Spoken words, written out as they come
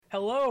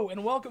Hello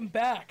and welcome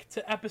back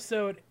to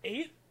episode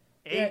 8.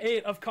 Yeah,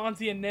 8 of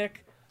Conti and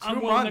Nick.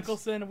 I'm Will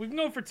Nicholson. We've been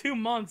going for 2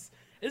 months.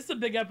 This is a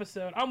big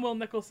episode. I'm Will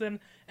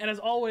Nicholson, and as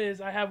always,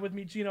 I have with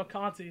me Gino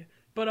Conti.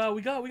 But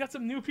we got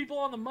some new people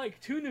on the mic.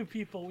 2 new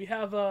people. We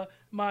have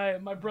my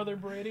brother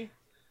Brady.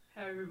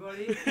 Hi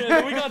everybody. And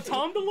then we got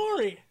Tom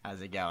DeLore.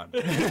 How's it going?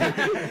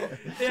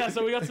 Yeah,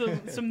 so we got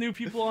some new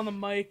people on the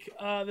mic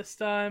this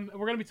time.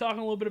 We're gonna be talking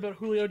a little bit about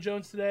Julio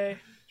Jones today.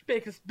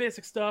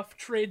 Basic stuff,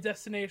 trade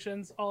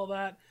destinations, all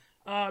that.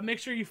 Make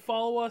sure you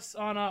follow us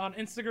on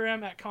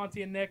Instagram at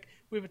Conti and Nick.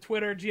 We have a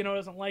Twitter. Gino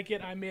doesn't like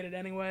it. I made it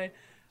anyway.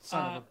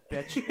 Son of a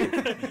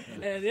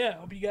bitch. And yeah,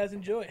 hope you guys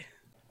enjoy.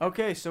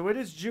 Okay, so it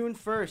is June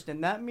 1st,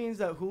 and that means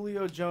that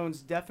Julio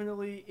Jones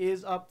definitely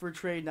is up for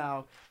trade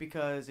now,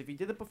 because if he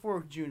did it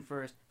before June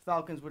 1st,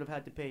 Falcons would have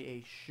had to pay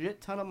a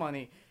shit ton of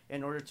money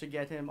in order to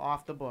get him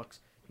off the books.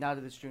 Now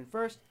that it's June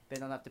 1st, they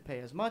don't have to pay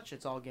as much.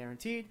 It's all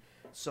guaranteed.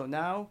 So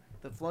now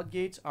the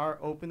floodgates are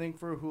opening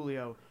for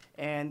Julio.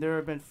 And there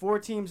have been 4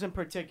 teams in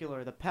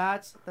particular, the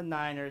Pats, the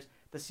Niners,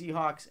 the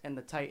Seahawks, and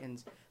the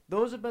Titans.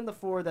 Those have been the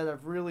 4 that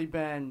have really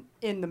been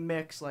in the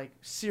mix, like,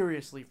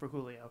 seriously for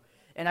Julio.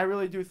 And I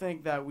really do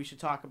think that we should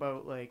talk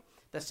about, like,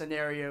 the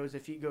scenarios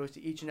if he goes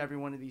to each and every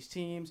one of these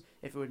teams,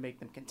 if it would make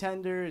them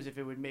contenders, if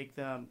it would make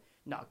them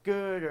not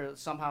good or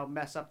somehow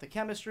mess up the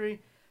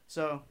chemistry.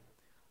 So,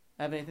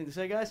 have anything to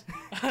say, guys?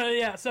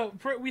 Yeah, so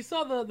we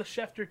saw the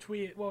Schefter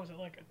tweet, what was it,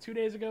 like 2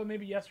 days ago,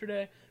 maybe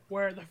yesterday,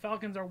 where the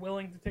Falcons are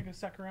willing to take a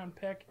second-round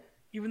pick,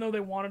 even though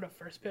they wanted a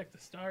first pick to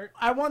start.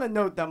 I want to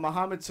note that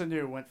Mohamed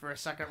Sanu went for a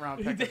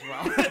second-round pick as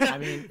well. I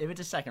mean, if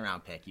it's a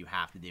second-round pick, you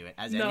have to do it.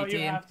 As No, any you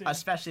team, have to.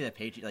 Especially the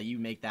Patriots, like, you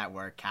make that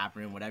work, cap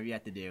room, whatever you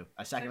have to do.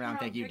 A second-round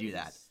pick, you do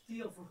that.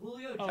 Steal for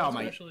Julio Oh, Jones.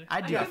 my! especially.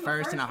 I'd do a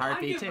first in a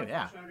heartbeat, too,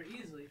 yeah.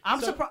 Easily.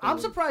 I'm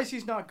surprised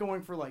he's not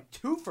going for, like,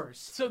 2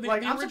 firsts. So the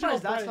I'm original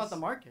surprised that's price- not the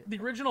market. The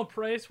original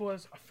price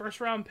was a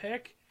first-round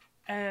pick,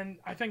 and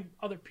I think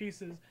other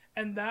pieces.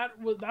 And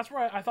that's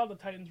where I thought the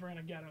Titans were going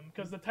to get him,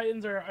 because the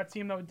Titans are a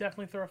team that would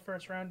definitely throw a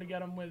first round to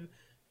get him with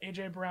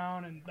A.J.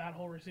 Brown and that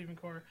whole receiving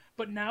core.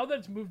 But now that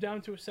it's moved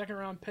down to a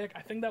second-round pick,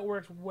 I think that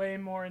works way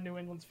more in New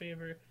England's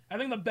favor. I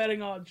think the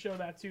betting odds show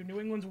that, too. New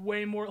England's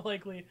way more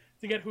likely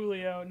to get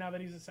Julio now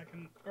that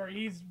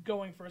he's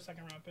going for a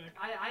second-round pick.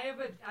 I have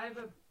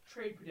a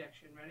trade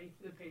prediction ready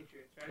for the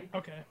Patriots. Ready?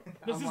 Okay.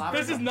 I'm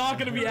This is not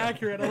going to be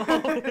accurate at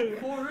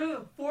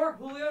all. For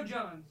Julio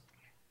Jones,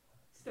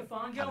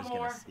 Stephon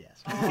Gilmore,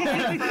 Yes.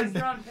 first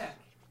round pick.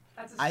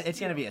 That's a It's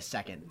going to steal. be a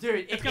second.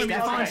 Dude, It's gonna be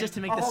Stephon's fine. just to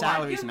make the Hold on.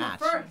 salaries Give him a match.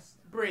 first.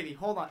 Brady,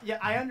 hold on. Yeah,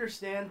 I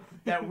understand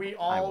that we I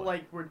all would.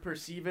 like would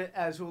perceive it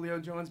as Julio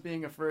Jones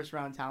being a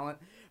first-round talent,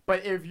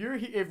 but if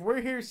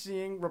we're here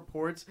seeing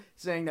reports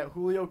saying that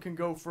Julio can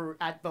go for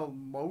at the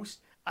most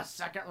a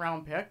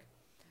second-round pick,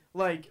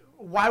 like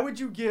why would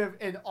you give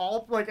a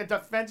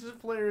defensive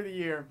player of the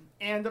year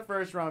and a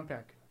first-round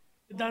pick?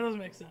 That doesn't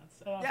make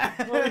sense. Yeah.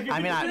 I mean,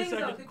 The thing is,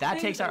 the that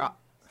thing takes is, our...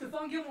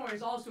 Stephon Gilmore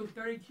is also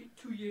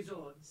 32 years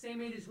old,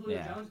 same age as Julio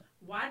Yeah. Jones.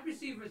 Wide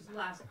receivers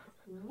last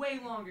way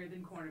longer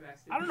than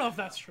cornerbacks do. I don't know if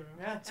that's true.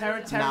 Yeah,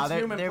 Terrence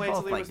they're Newman played till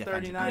both he like was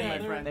defensive 39, Yeah, my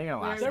they're- friend. They're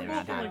going to last They're them both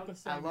around in time. like the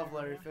same I love area.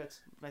 Larry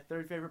Fitz, my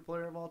third favorite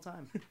player of all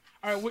time.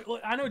 All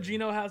right, I know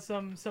Gino has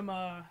some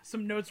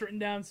notes written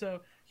down.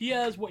 So he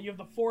has you have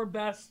the 4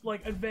 best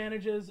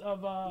advantages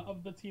of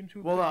the teams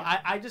who. Well, played.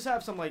 I just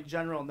have some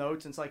general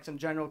notes and some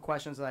general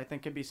questions that I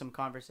think could be some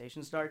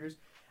conversation starters.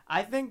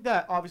 I think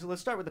that obviously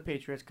let's start with the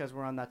Patriots because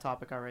we're on that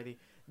topic already.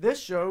 This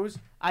shows,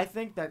 I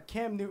think that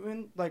Cam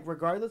Newton,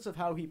 regardless of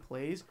how he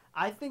plays,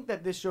 I think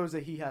that this shows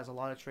that he has a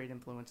lot of trade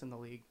influence in the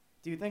league.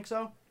 Do you think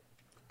so?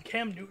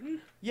 Cam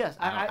Newton. Yes,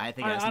 I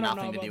think it has I don't know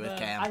nothing to do about with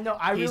that. Cam. I know.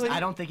 I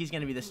don't think he's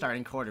going to be the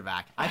starting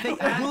quarterback. I think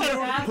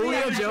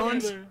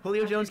Exactly.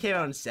 Julio Jones came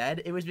out and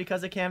said it was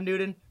because of Cam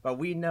Newton, but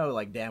we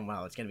know damn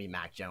well it's going to be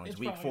Mac Jones It's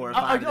week probably- 4 or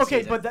 5 of the okay,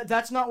 season. but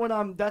that's not what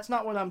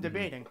I'm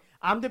debating.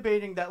 I'm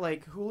debating that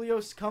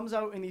Julio comes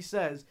out and he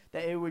says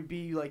that it would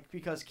be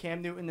because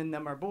Cam Newton and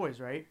them are boys,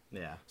 right?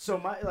 Yeah. So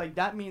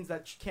that means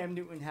that Cam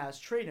Newton has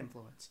trade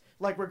influence.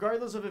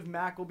 Regardless of if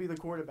Mac will be the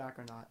quarterback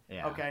or not.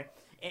 Yeah. Okay.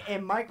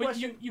 And my But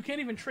question. you can't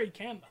even trade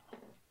Cam though.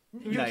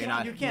 You No, can't. you're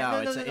not. You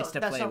can't. No, No, it's to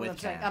that's play not what with I'm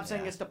saying. Cam, I'm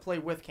saying yeah. it's to play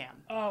with Cam.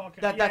 Oh,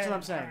 okay. That's what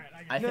I'm saying. All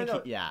right, I get it.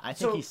 think No. I think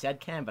So- he said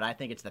Cam, but I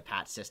think it's the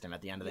Pat system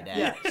at the end of the day.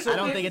 Yeah, so I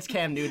don't if- think it's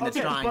Cam Newton that's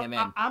Okay, drawing but him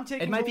in. I'm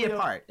taking It might be a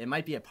Julio- part. It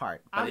might be a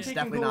part, but I'm it's taking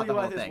definitely not the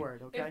Julio whole at his thing.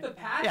 word. Okay. If the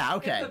Pats, Yeah,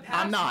 okay. If the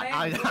Pats I'm not.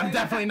 land I'm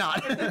definitely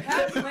not. If the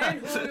Pats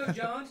land Julio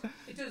Jones,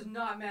 it does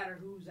not matter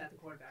who's at the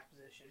quarterback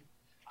position.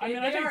 I mean,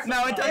 I think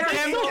No, it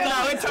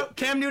does.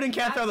 Cam Newton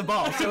can't throw the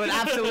ball, so it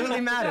absolutely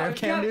matters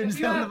if Cam Newton's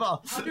throwing the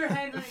ball. Hunter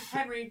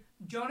Henry,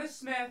 Jonas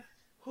Smith,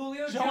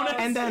 Julio Jonas-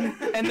 Jones,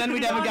 And then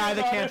we'd have a guy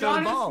that can't throw the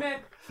Jonas ball. Smith,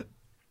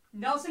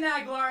 Nelson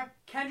Aguilar,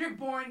 Kendrick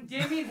Bourne,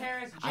 Damian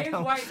Harris, I James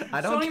don't, White,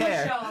 I don't Sony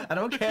care. Michel. I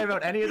don't care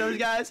about any of those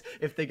guys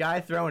if the guy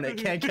throwing it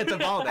can't get the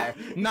ball there.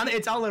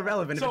 It's all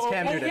irrelevant if So, it's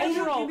Cam overall, Newton.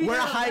 Kendrick can be We're a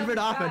that hybrid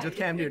 11th offense guy. with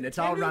Cam Newton. It's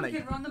Cam all Newton running.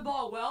 can run the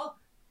ball well.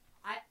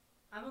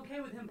 I'm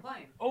okay with him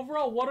playing.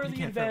 Overall, what are the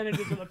can't throw.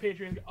 advantages of the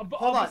Patriots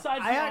Hold on.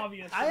 besides I, the ac-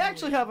 obvious? I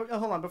actually have a,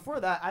 hold on. Before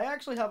that, I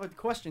actually have a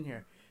question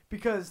here.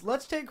 Because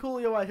let's take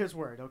Julio at his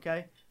word,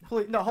 okay?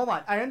 No, hold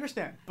on. I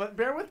understand. But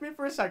bear with me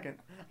for a second.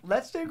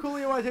 Let's take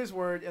Julio at his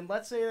word, and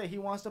let's say that he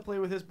wants to play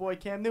with his boy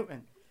Cam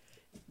Newton.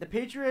 The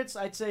Patriots,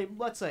 let's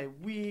say,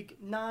 week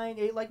 9,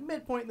 8, like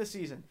midpoint in the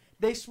season,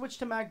 they switch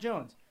to Mac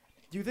Jones.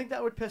 Do you think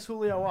that would piss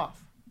Julio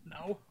off?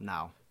 No,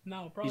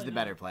 No, probably he's the not.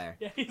 better player.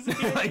 Yeah, he's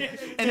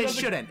And it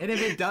shouldn't. And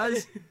if it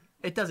does,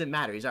 it doesn't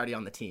matter. He's already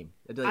on the team.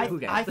 Who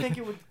cares? I think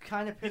it would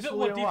kind of piss Is it,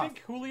 Julio what, do you off. think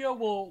Julio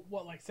will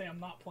say I'm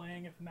not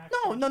playing if Max?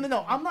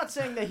 No. I'm not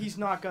saying that he's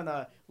not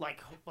gonna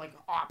like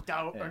opt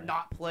out or Yeah.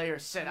 not play or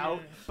sit Yeah.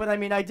 out. But I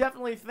mean, I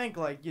definitely think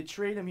like you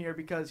trade him here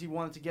because he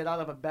wanted to get out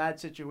of a bad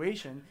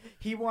situation.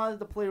 He wanted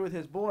to play with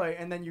his boy,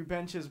 and then you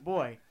bench his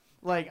boy.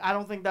 Like, I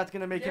don't think that's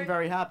gonna make him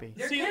very happy.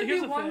 There See, can't here's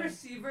be the one thing.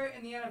 receiver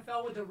in the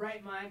NFL with the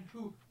right mind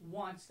who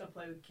wants to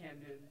play with Cam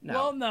Newton. No.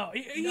 Well, no,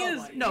 he is.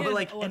 Nobody. No, he but is-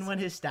 like, and listen, when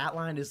his stat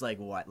line is like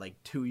what,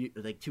 two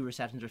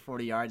receptions or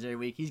 40 yards every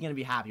week, he's gonna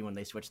be happy when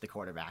they switch the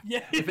quarterback.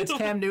 Yeah. If it's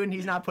Cam Newton,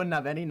 he's not putting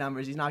up any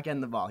numbers. He's not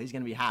getting the ball. He's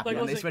gonna be happy Like,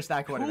 when they listen, switch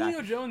that quarterback.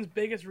 Julio Jones'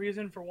 biggest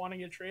reason for wanting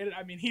to get traded,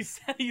 I mean, he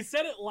said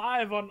it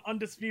live on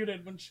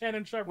Undisputed when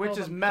Shannon Sharp Which called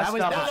is him. messed That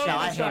was up. bad. that No,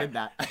 I was hated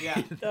that.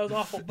 Yeah. That was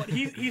awful. But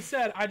he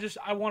said,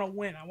 I want to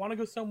win. I want to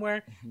go somewhere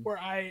Mm-hmm. where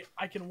I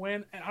can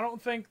win. And I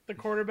don't think the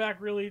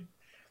quarterback really.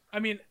 I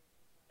mean,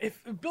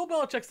 if Bill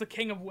Belichick's the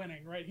king of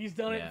winning, right? He's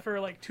done Yeah. it for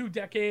like 2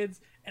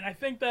 decades. And I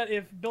think that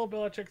if Bill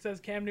Belichick says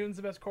Cam Newton's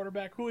the best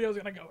quarterback, Julio's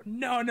gonna go,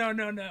 no.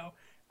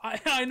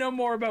 I know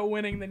more about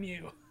winning than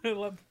you.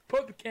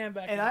 Put the Cam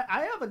back. And in.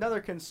 I have another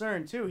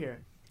concern too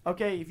here.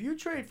 Okay, if you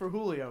trade for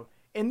Julio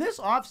in this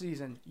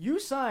offseason, you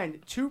signed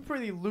two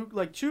pretty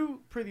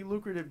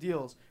lucrative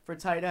deals for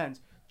tight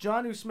ends,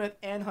 Jonnu Smith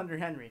and Hunter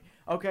Henry.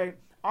 Okay,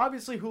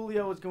 obviously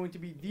Julio is going to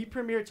be the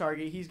premier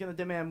target. He's going to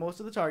demand most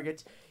of the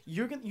targets.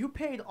 You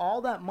paid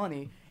all that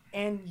money,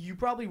 and you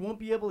probably won't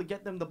be able to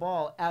get them the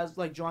ball as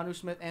like Jonnu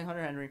Smith and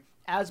Hunter Henry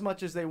as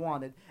much as they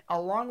wanted,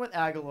 along with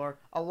Aguilar,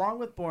 along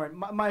with Bourne.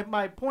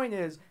 My point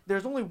is,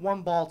 there's only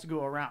one ball to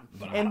go around.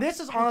 And this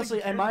is I don't honestly,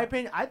 think he in my cares.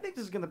 opinion, I think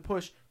this is going to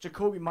push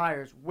Jacoby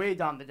Myers way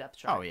down the depth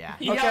chart. Oh yeah,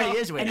 Yeah. he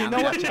is way And you down know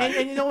the what? depth chart.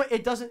 And you know what?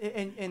 It doesn't.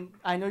 And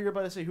I know you're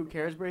about to say, "Who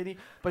cares, Brady?"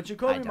 But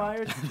Jacoby don't.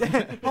 Myers.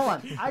 Hold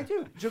on, I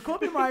do.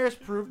 Jacoby Myers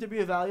proved to be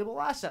a valuable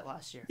asset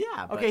last year.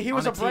 Yeah. But Okay, he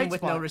was on a team bright with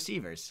spot. no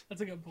receivers.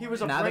 That's a good point. He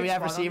was a Now that bright we have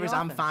spot on the receivers,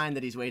 I'm offense. fine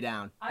that he's way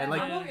down. And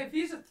like, If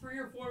he's a 3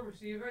 or 4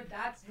 receiver,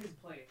 that's his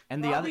play.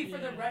 And the Probably other- for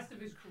the Yeah. rest of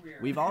his career.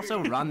 we've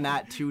also run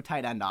that 2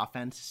 tight end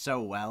offense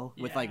so well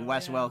with Yeah, like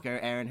Wes yeah. Welker,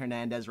 Aaron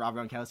Hernandez, Rob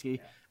Gronkowski.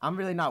 I'm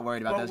really not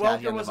worried about But those guys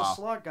Welker getting the was a ball.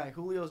 slot guy.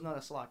 Julio's not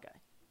a slot guy.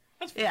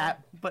 That's fair. Yeah,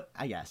 but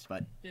I guess,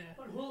 but Yeah.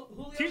 But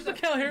Julio's Teach a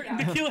free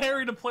guy. N'Keal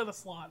Harry to play the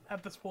slot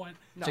at this point.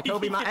 No.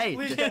 Jacoby Myers. Hey,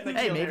 Please get hey, N'Keal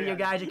maybe Harry your out.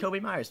 guy Jacoby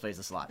Myers plays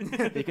the slot.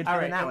 They could All fit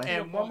right, in that and, way.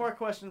 and one more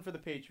question for the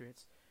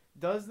Patriots.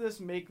 Does this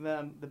make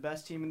them the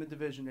best team in the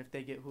division if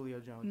they get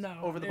Julio Jones No.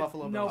 over the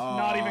Buffalo No, Bills?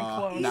 not even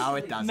close. No,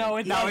 it doesn't. No,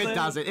 it No, it doesn't.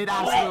 doesn't. It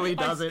absolutely I-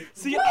 doesn't.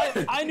 See,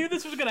 I knew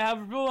this was gonna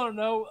happen. People don't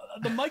know.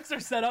 The mics are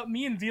set up.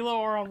 Me and D'Lo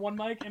are on one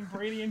mic, and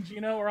Brady and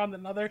Gino are on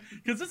another.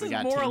 Because this We is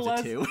got more or teams of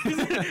less. 2.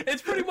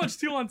 It's pretty much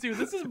 2-on-2.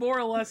 This is more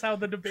or less how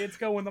the debates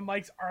go when the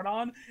mics aren't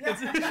on.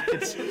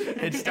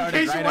 It In started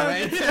case, you right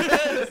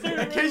wanted,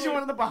 away. in case you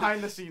wanted the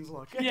behind the scenes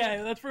look.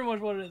 Yeah, that's pretty much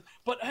what it is.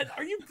 But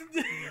are you?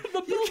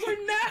 The Bills are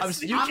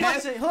nasty. You I'm, can't-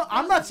 not saying,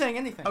 I'm not saying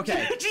anything.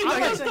 Okay. Jesus, I'm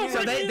not Okay, saying so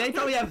anything. they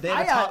probably have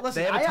I, a top,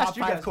 listen, they have I a top asked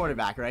you 5 guys-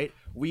 quarterback, right?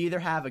 We either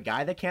have a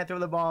guy that can't throw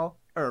the ball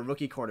or a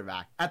rookie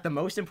quarterback. At the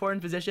most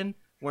important position,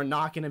 we're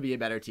not going to be a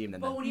better team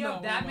than But them. when you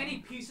have No, that no. many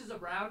pieces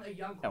around a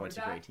young Oh, it's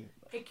a quarterback, great team.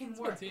 it can a good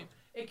work. team.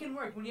 It can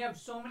work when you have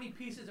so many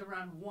pieces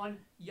around one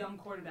young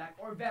quarterback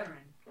or veteran.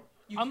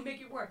 You I'm- can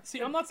make it work.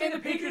 see, I'm not saying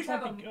and the Patriots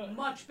have won't be a good.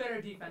 much better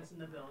defense than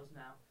the Bills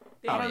now.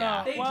 They, Oh,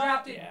 yeah. they Well,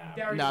 drafted yeah.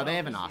 very No, well they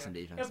have this an awesome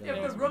year. defense. If, They if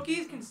have the a-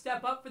 rookies can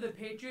step up for the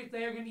Patriots,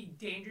 they are going to be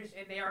dangerous,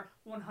 and they are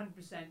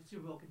 100%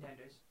 Super Bowl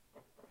contenders.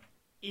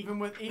 Even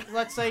with,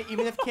 let's say,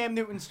 even if Cam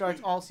Newton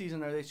starts all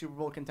season, are they Super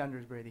Bowl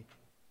contenders, Brady?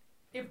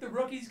 If the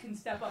rookies can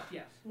step up,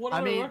 yes. What I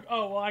other mean, rook-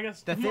 oh well, I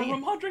guess the thing-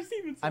 Ramondre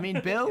Stevenson. I mean,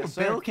 Bill Yes,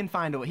 sir. Bill can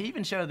find a way. He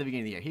even showed at the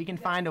beginning of the year. He can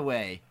find a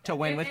way to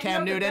win And- with and you Cam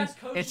have the Newton. best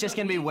coach It's in just the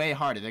going to be league. way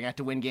harder. They're going to have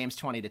to win games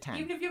 20-10.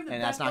 Even if you have the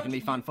And best that's not going to be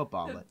coach, fun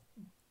football. the- But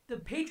The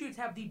Patriots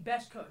have the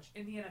best coach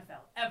in the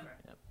NFL ever.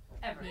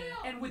 Ever. Yeah.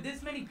 And with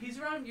this many pieces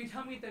around, you're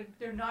telling me that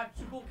they're not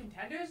Super Bowl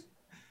contenders?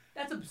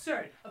 That's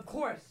absurd. Of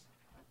course.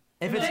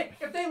 if it's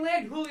If they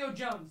land Julio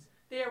Jones,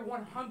 they are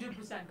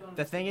 100% going to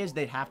the thing is,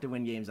 they'd have to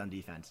win games on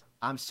defense.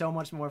 I'm so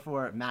much more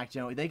for Mac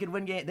Jones. They could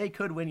win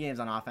games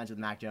on offense with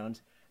Mac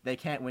Jones. They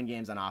can't win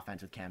games on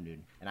offense with Cam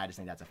Newton, and I just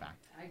think that's a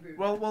fact. I agree with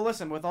Well,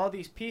 listen. With all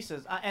these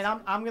pieces, and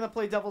I'm gonna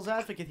play devil's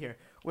advocate here.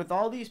 With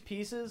all these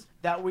pieces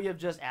that we have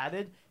just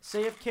added,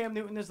 say if Cam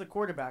Newton is the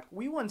quarterback,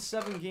 we won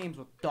 7 games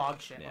with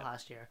dog shit Yeah.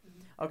 last year.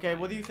 Okay,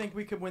 what do you think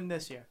we could win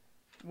this year?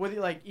 What do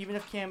you, like, even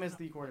if Cam is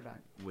the quarterback?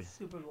 With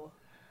Super Bowl.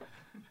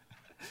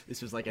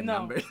 this was like a No.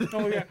 number.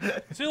 Oh yeah.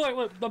 See, like,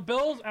 look, the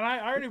Bills, and I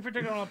already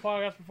predicted on the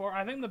podcast before.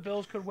 I think the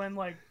Bills could win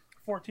like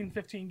 14,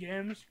 15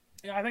 games.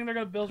 Yeah, I think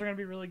Bills are going to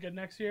be really good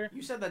next year.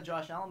 You said that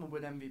Josh Allen would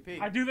win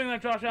MVP. I do think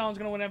that Josh Allen's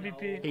going to win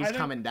MVP. He's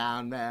coming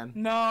down, man.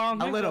 No, I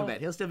don't A think little so.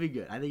 bit. He'll still be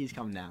good. I think he's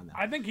coming down though.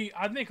 I think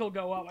he'll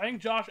go up. I think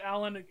Josh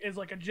Allen is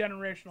like a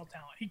generational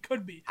talent. He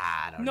could be.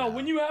 I don't know. No,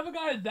 when you have a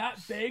guy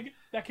that big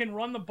that can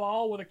run the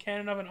ball with a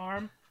cannon of an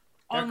arm,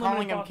 They're unlimited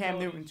calling him Cam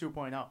possibilities.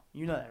 Newton 2.0.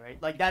 You know that,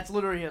 right? Like that's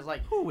literally his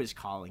like. Who is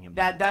calling him?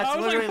 That's I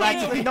was literally like,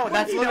 that's wait, no,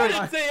 that's he literally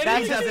doesn't say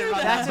that's anything his, to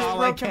that. that's his Ball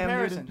pro like Cam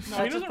comparison. Newton. No,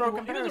 That's his pro he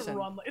doesn't comparison.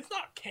 run. It's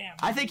not Cam.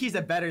 I think he's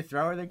a better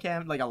thrower than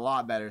Cam, like a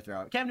lot better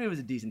thrower. Cam Newton was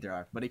a decent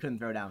thrower, but he couldn't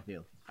throw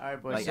downfield. All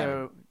right, boys. Like so,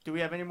 ever. do we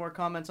have any more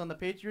comments on the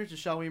Patriots, or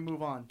shall we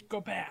move on? Go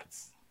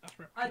Pats. That's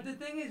right. The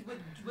thing is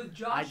with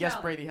Josh I guess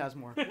Allen, Brady has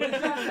more. with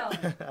Josh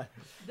Allen,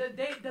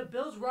 the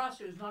Bills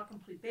roster is not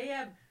complete. They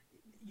have,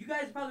 you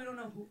guys probably don't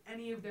know who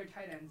any of their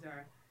tight ends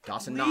are.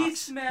 Dawson Lee Knox.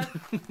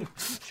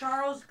 Smith,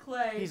 Charles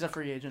Clay. He's a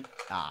free agent.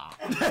 Ah.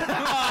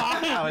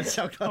 That was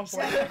so close.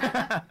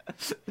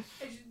 It's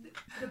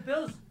the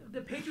Bills,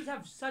 the Patriots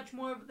have such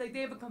more. Like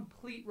they have a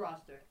complete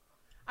roster.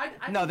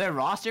 No, their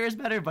roster is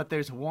better, but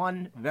there's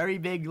one very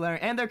big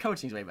glaring, and their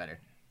coaching's way better.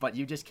 But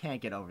you just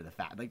can't get over the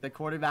fact, like the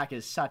quarterback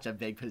is such a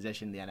big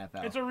position in the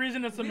NFL. It's a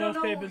reason it's the we don't most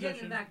know paid what we're getting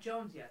position. in Mac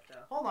Jones yet, though.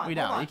 Hold on. We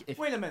hold don't. on. If-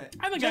 Wait a minute.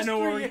 I think I know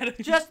where we're getting.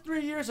 Just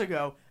 3 years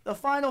ago, the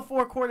final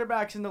 4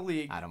 quarterbacks in the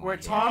league I don't were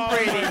wanna hear Tom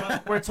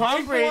it. Brady,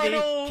 Mike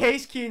Bortles.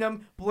 Case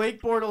Keenum,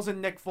 Blake Bortles, and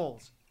Nick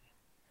Foles.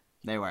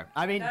 They were.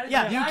 I mean, That is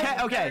yeah, a- you that is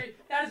can't. a Okay. very-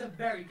 that is a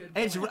very good.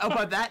 It's point.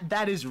 but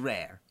that is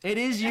rare. It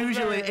is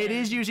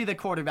usually the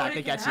quarterback But that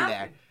it gets can you there.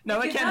 happen. No,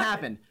 It it can can happen.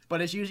 happen,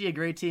 but it's usually a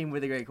great team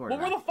with a great What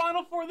quarterback. were the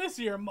final 4 this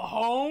year?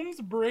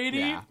 Mahomes, Brady,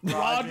 Yeah.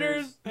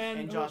 Rodgers,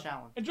 and Josh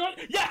Allen. And Josh,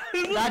 yeah.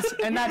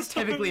 That's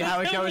typically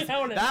how it goes. Typically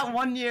how it is. That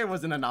one year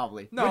was an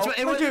anomaly. No, Which,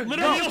 it was dude,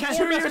 literally no, the 2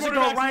 four best years ago,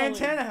 quarterbacks in Ryan the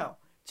league. Tannehill.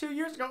 2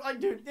 years ago, like,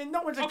 dude, and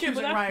no one's Okay,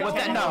 accusing but Ryan that's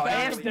Well, not Tannehill. no,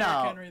 bad if, with Derrick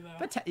no. Henry, though.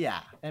 But yeah,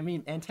 I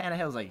mean, and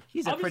Tannehill's like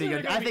he's a Obviously, pretty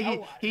they're good. gonna I be think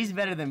outliers. he's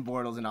better than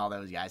Bortles and all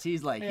those guys.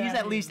 He's like Yeah, he's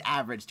at he least is.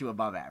 average to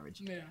above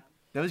average. Yeah.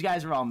 Those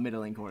guys are all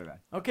middling quarterbacks.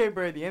 Okay,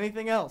 Brady,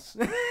 anything else?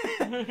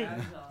 That is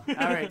all.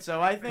 All right,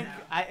 so I think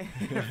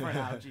for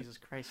now, Jesus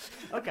Christ.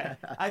 Okay,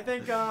 I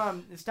think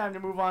it's time to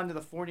move on to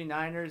the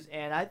 49ers,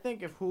 and I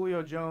think if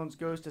Julio Jones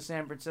goes to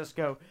San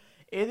Francisco,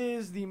 it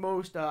is the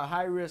most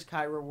high risk,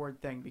 high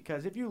reward thing,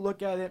 because if you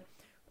look at it,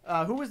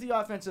 who was the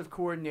offensive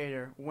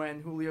coordinator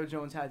when Julio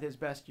Jones had his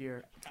best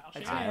year? Kyle I'd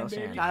say Shanahan,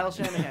 baby. Kyle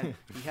Shanahan.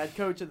 The head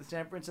coach of the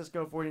San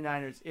Francisco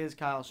 49ers is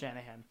Kyle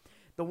Shanahan.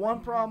 The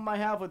one problem I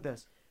have with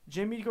this,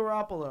 Jimmy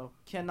Garoppolo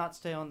cannot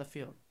stay on the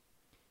field.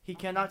 He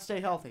cannot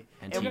stay healthy.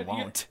 And And he you-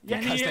 won't yeah,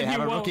 because he they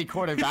have a won't. rookie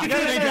quarterback. Yeah,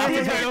 They yeah,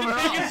 drafted yeah,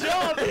 him Take his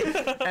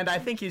overall. job. And I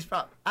think he's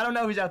probably. I don't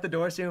know if he's out the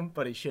door soon,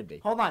 but he should be.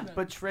 Hold on,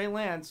 but Trey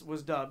Lance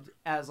was dubbed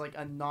as like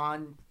a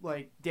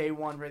day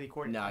one ready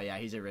quarterback. No, yeah,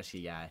 he's a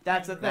risky guy.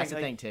 That's the thing. That's the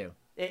like, thing too.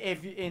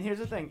 And here's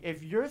the thing: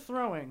 if you're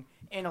throwing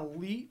an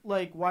elite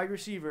like wide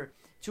receiver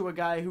to a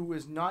guy who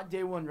is not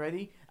day one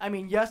ready, I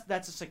mean, yes,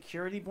 that's a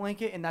security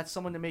blanket, and that's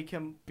someone to make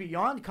him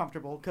beyond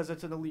comfortable because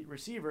it's an elite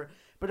receiver.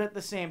 But at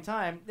the same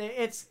time,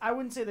 I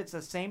wouldn't say that's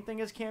the same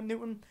thing as Cam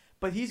Newton,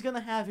 but he's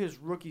gonna have his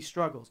rookie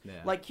struggles. Yeah.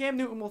 Like Cam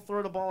Newton will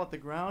throw the ball at the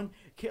ground,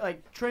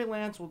 like Trey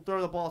Lance will throw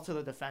the ball to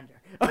the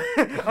defender.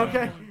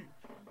 Okay.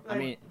 I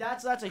mean-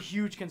 that's a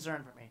huge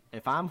concern for me.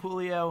 If I'm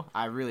Julio,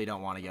 I really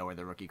don't want to go where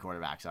the rookie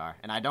quarterbacks are,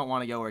 and I don't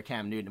want to go where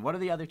Cam Newton. What are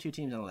the other 2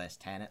 teams on the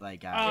list? It's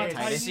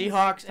Titans?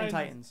 Seahawks and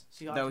Titans.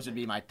 Seahawks Those would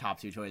be my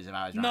top 2 choices if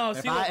I was. No,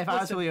 If see, I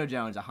was listen. Julio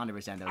Jones, 100%.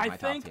 Those are I my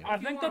think top 2. I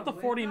think that the You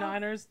wanna win,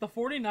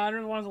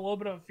 49ers one is a little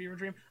bit of a fever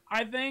dream.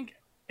 I think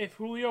if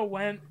Julio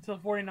went to the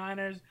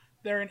 49ers,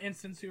 they're an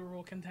instant Super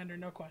Bowl contender,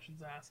 no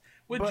questions asked.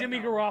 With But- Jimmy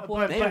Garoppolo,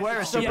 but- They were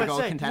a so Super let's Bowl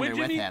say, contender with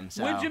with Jimmy, him.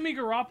 So. with Jimmy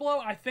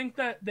Garoppolo, I think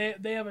that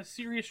they have a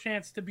serious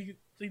chance to be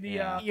the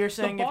Yeah. You're the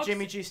saying if Bucks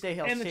Jimmy G stays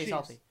and the stays Chiefs.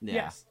 healthy. Yeah.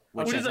 Yes,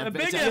 Which which is is a- a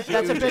big it's a if.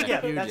 That's a big Huge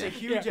if. if. That's a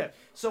Huge huge if.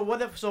 So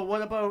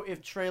what about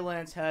if Trey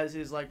Lance has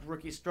his like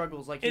rookie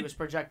struggles like he It- was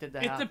projected to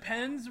It have?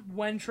 depends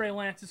when Trey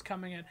Lance is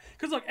coming in.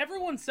 Because, look,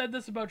 everyone said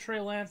this about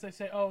Trey Lance. They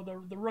say, oh, the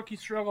rookie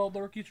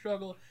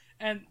struggle,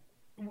 And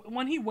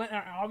when he went,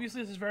 obviously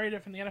this is very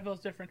different. The NFL is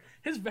different.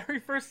 His very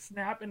first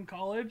snap in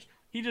college,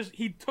 he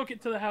took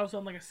it to the house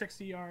on like a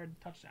 60-yard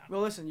touchdown.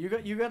 Well, listen, you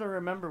got to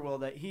remember, Will,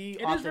 that he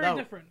is opted very out.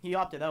 different. He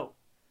opted out.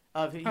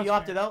 He That's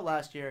opted fair. out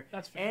last year.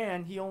 That's fair.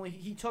 And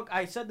he took.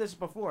 I said this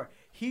before.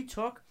 He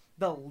took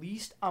the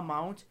least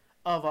amount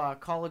of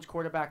college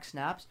quarterback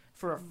snaps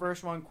for a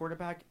first-round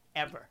quarterback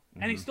ever.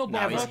 And he still No,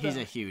 balled he's, out he's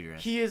though. a huge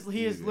risk. He is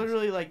Huge risk.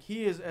 literally like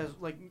he is as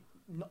like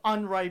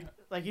unripe.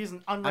 Like he's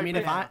an unripe. I mean,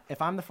 banana.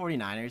 if I'm the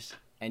 49ers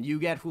and you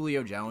get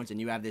Julio Jones and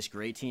you have this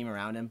great team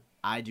around him,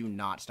 I do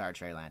not start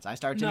Trey Lance. I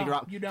start Jimmy No,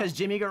 Garoppolo you don't. because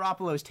Jimmy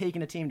Garoppolo's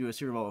taken a team to a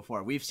Super Bowl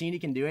before. We've seen he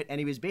can do it, and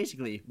he was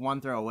basically one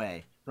throw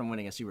away from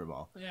winning a Super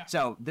Bowl. Yeah.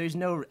 So there's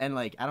no and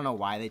like I don't know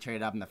why they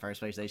traded up in the first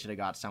place. They should have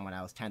got someone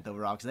else 10th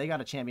overall because they got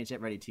a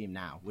championship ready team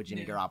now with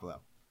Jimmy Yeah. Garoppolo.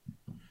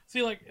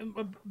 See, like,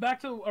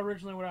 back to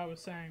originally what I was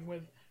saying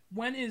with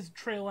when is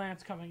Trey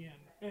Lance coming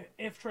in?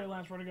 If Trey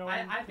Lance were to go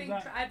in. I think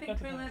that Trey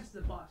depends. Lance is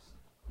a bust.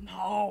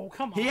 No,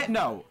 come on.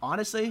 No,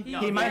 honestly, No,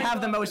 he he might has-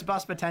 have the most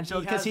bust potential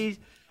he because has-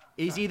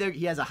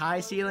 he has a high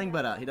ceiling,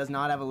 but he does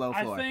not have a low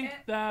I floor. think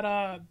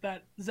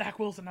that Zach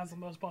Wilson has the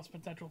most bust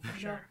potential for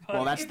sure. But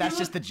Well, that's If you just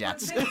look- the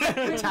Jets. but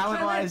Trey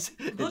Talent-wise,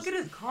 Lance, look at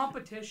his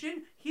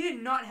competition. He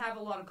did not have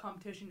a lot of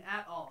competition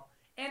at all,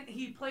 and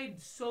he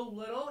played so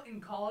little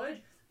in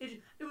college.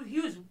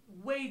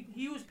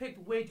 He was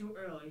picked way too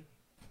early.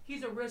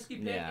 He's a risky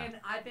pick, Yeah. and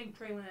I think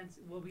Trey Lance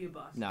will be a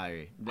bust. No, I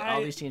agree. I-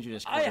 All these teams are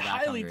just I quarterback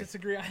highly hungry.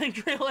 disagree. I think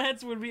Trey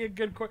Lance would be a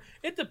good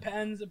It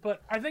depends,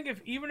 but I think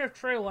even if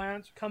Trey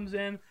Lance comes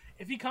in,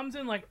 if he comes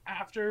in like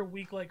after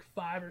week like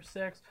 5 or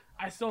 6,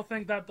 I still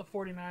think that the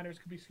 49ers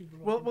could be Super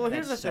Bowl. Well,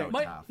 here's the That's so thing.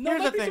 might, tough. no, Here's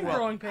might the be thing, some Will.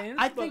 growing pains.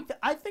 I but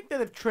think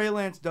that if Trey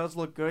Lance does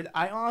look good,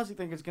 I honestly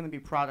think it's going to be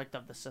product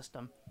of the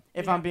system.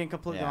 If I'm being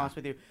completely Yeah. honest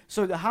with you,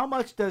 so how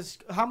much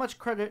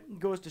credit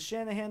goes to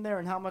Shanahan there,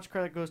 and how much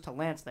credit goes to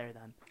Lance there?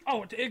 Then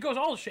it goes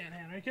all to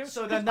Shanahan. Are you kidding?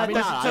 So then I that mean,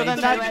 doesn't. no, So I then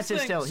mean, that Trey Lance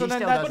is still, so he then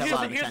still that- does But have a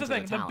lot of here's the potential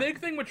thing. The talent. big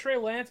thing with Trey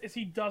Lance is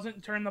he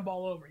doesn't turn the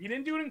ball over. He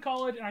didn't do it in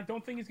college, and I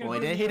don't think he's going to Well,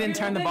 do it. he didn't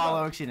turn the Think ball about-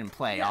 over because he didn't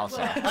play. Yeah, Also,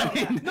 well, I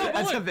mean, No, but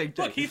that's look, a big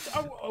thing.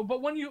 Look,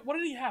 but what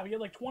did he have? He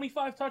had like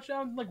 25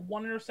 touchdowns, like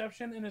 1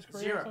 interception in his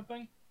career Zero. or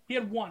something. He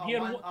had one. Oh, He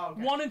had one? one, Oh,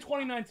 okay. one in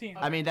 2019.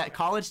 I mean, that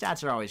college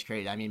stats are always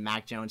crazy. I mean,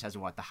 Mac Jones has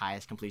the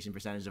highest completion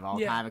percentage of all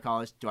Yeah. time at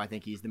college. Do I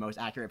think he's the most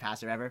accurate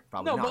passer ever?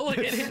 Probably No, not. but look,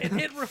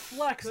 it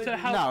reflects to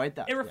how No, it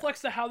does, it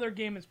reflects to how their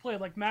game is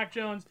played. Like Mac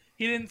Jones,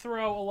 he didn't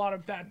throw a lot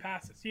of bad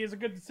passes. He is a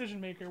good decision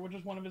maker, which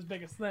is one of his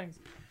biggest things.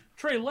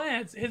 Trey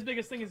Lance, his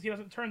biggest thing is he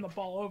doesn't turn the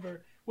ball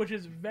over, which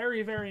is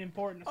very, very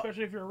important,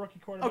 especially if you're a rookie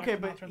quarterback. Okay,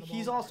 to not but turn the ball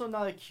he's over. also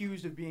not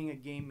accused of being a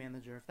game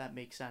manager, if that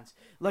makes sense.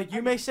 Like,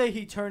 you may say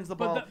he turns the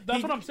ball. But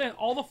that's what I'm saying.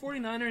 All the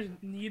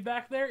 49ers need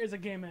back there is a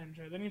game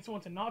manager. They need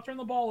someone to not turn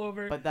the ball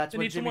over. But that's they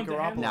what need Jimmy someone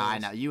to handle Garoppolo no, it. I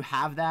know you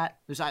have that.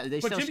 They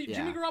But still,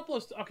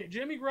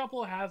 Jimmy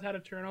Garoppolo has had a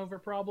turnover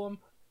problem,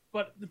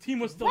 but the team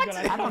was still What? good.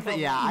 I don't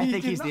think. Yeah, I He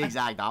think did he's the not.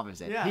 exact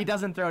opposite. Yeah. He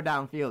doesn't throw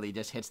downfield. He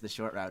just hits the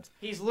short routes.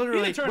 He's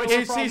literally, He's a turnover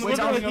he's, problem. he's Which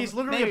literally, I think he's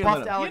literally maybe a a buffed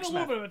little. He Alex had a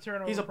little Smith. bit of a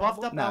turnover He's a problem.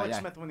 buffed up No, Alex yeah.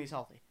 Smith when he's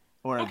healthy.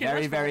 Or a Okay, very,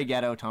 that's very fine.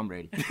 ghetto Tom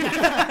Brady.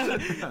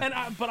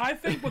 But I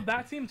think with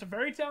that team, it's a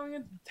very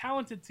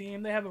talented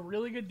team. They have a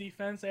really good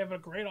defense. They have a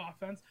great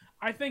offense.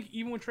 I think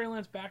even with Trey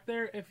Lance back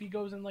there, if he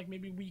goes in like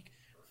maybe week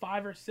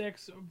 5 or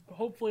 6,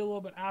 hopefully a little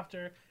bit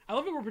after. I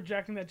love that we're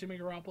projecting that Jimmy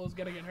Garoppolo is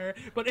gonna get hurt,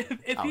 but if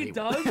Oh, he he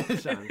does, will.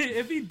 Sorry.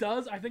 if he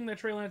does, I think that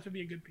Trey Lance would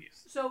be a good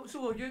piece. So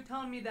you're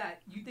telling me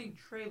that you think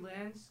Trey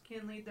Lance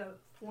can lead the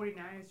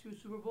 49ers to a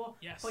Super Bowl?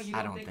 Yes. But you I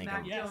don't don't think think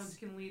Mac he will. Jones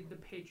can lead the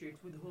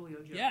Patriots with Julio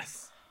Jones?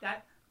 Yes.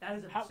 That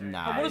is How- absurd.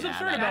 No, what is yeah,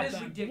 absurd that about is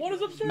that? ridiculous. What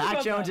is absurd Mac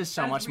about Jones that? is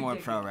so That's much more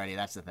ridiculous. pro ready.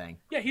 That's the thing.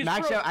 Yeah, he's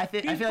Mac pro- Jones. I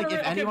feel he's like pro- if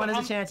okay, anyone but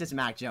has a chance, it's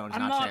Mac Jones,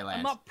 not Trey Lance.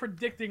 I'm not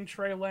predicting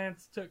Trey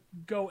Lance to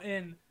go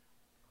in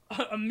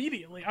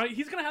immediately.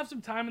 He's going to have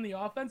some time in the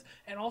offense,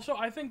 and also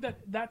I think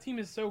that team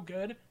is so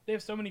good. They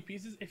have so many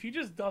pieces. If he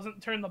just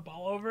doesn't turn the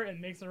ball over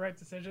and makes the right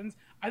decisions,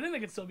 I think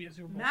they could still be a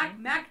Super Bowl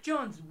team. Mac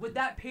Jones with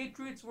that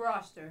Patriots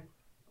roster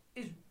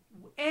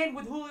and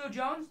with Julio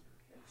Jones,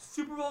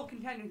 Super Bowl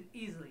contenders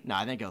easily. No,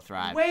 I think he'll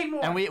thrive. Way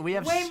more. And we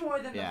have way more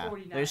than yeah. the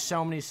 49ers. There's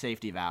so many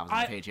safety valves in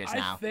the I- Patriots I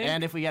now. think-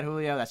 And if we get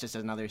Julio, that's just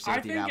another I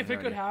safety valve. think if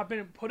it could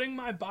happen, putting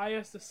my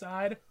bias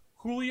aside,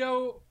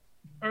 Julio,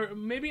 or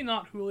maybe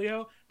not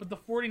Julio, but the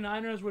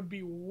 49ers would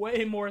be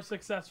way more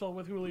successful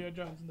with Julio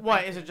Jones. Than the Why?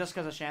 Patriots. Is it just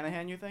because of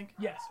Shanahan, you think?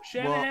 Yes,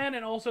 Shanahan,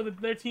 and also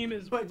their team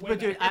is. But way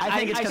dude, better. I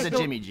think it's 'cause of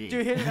still- Jimmy G.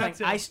 Dude, here's the thing. That's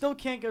it. I still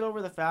can't get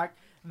over the fact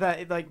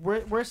that like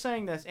we're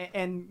saying this,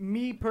 and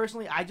me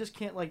personally, I just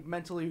can't like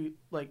mentally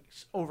like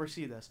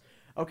oversee this.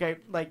 Okay,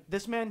 like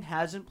this man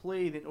hasn't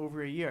played in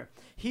over a year.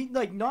 He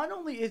like not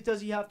only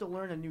does he have to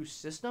learn a new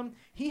system,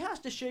 he has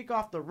to shake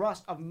off the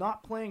rust of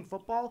not playing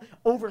football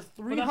over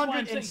But that's why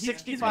I'm saying he's gonna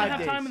 365 have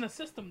days. time in the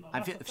system though. I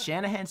That's feel the thing.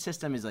 Shanahan's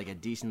system is like a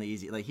decently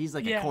easy. Like he's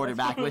like Yeah, a that's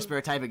quarterback true. whisperer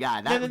type of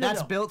guy. No, no,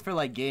 That's no. built for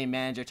like game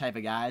manager type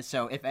of guys.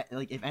 So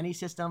if any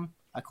system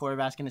a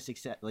quarterback's gonna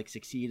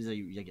succeed as a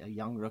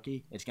young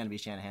rookie, it's gonna be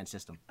Shanahan's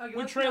system. Okay, With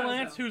let's Trey be honest,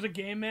 Lance, though. who's a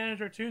game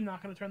manager too,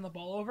 not going to turn the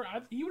ball over,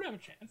 he would have a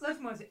chance. Let's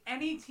be honest.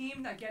 Any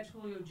team that gets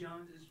Julio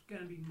Jones is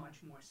gonna be much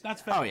more successful.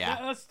 That's fair. Oh, yeah.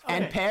 That's,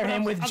 And Okay, pair but him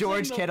I'm- with I'm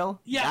George saying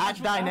Kittle. Yeah, that that's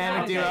what I'm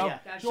dynamic saying. duo. Yeah.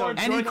 That's George-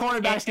 so- Any Jordan-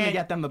 quarterback's gonna and-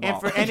 get them the ball.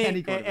 And for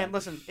any, quarterback. and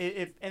listen,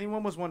 if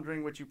anyone was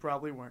wondering, which you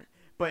probably weren't,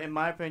 but in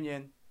my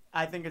opinion,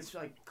 I think it's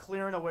like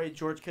clear and away.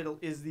 George Kittle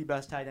is the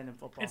best tight end in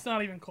football. It's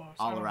not even close.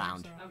 All I don't think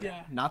around. so. Okay.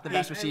 Yeah. Not the Yeah,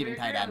 best and receiving we're-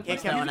 tight end. we're-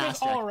 Let's throw an he's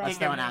asterisk. all around. Let's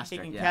throw an he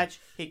asterisk. can Yeah. catch,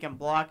 he can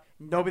block.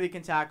 Nobody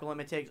can tackle him.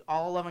 It takes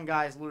all 11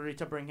 guys literally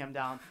to bring him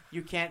down.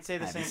 You can't say I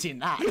the haven't same. seen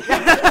that.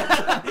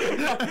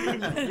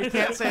 you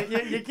can't say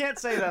you can't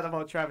say that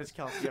about Travis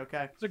Kelce.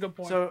 Okay. It's a good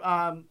point.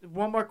 So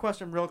one more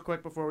question, real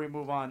quick, before we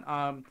move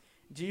on.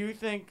 Do you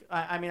think?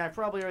 I mean, I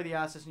probably already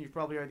asked this, and you've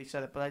probably already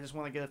said it, but I just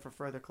want to get it for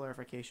further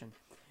clarification.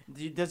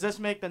 Does this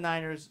make the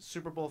Niners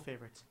Super Bowl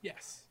favorites?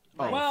 yes.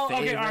 Oh, well, okay,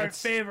 all right,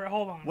 favorites? favorite.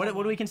 Hold on. What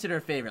hold do we on. consider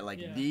a favorite? Like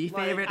Yeah. the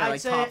Like, favorite or I'd like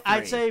say top 3?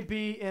 I'd say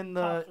be in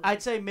the Top three.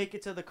 I'd say make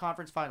it to the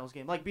conference finals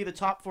game. Like be the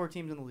top 4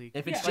 teams in the league.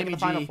 If it's Yeah. Like Jimmy the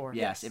Final G, Four.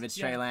 yes. If it's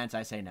Yeah. Trey Lance,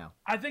 I say no.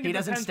 I think He it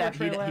doesn't depends where step.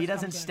 Trey Lance He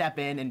doesn't comes in. step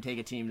in and take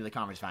a team to the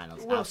conference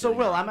finals. Well, so Absolutely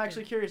Will, not. I'm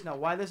actually curious now.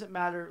 Why does it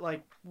matter?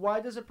 Like, why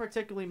does it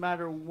particularly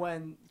matter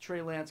when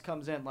Trey Lance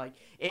comes in? Like,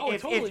 Oh, it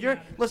if totally you're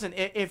matters. listen,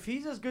 if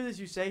he's as good as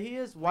you say he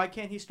is, why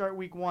can't he start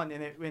week 1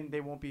 and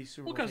they won't be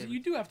Super Well, Bowl because you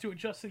favorites? do have to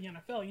adjust to the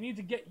NFL. You need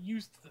to get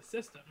used to the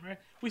system, right?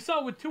 We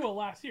saw with Tua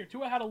last year.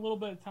 Tua had a little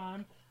bit of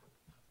time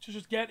to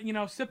just get,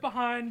 sit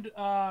behind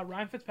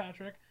Ryan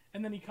Fitzpatrick,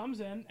 and then he comes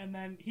in, and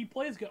then he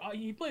plays good.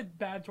 He played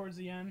bad towards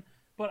the end,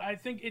 but I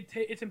think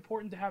it's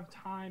important to have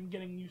time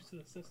getting used to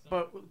the system.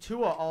 But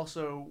Tua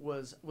also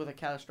was with a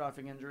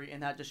catastrophic injury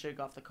and had to shake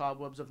off the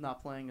cobwebs of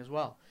not playing as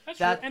well. That's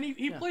that- true. And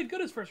he yeah. played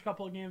good his first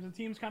couple of games, and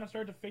teams kind of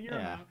started to figure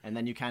him Yeah, out. and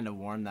then you kind of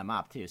warmed them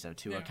up too. So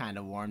Tua Yeah. kind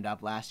of warmed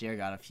up last year,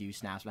 got a few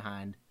snaps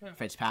behind Yeah.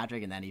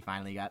 Fitzpatrick, and then he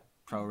finally got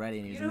pro ready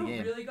and he You was know in the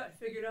who game. really got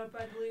figured out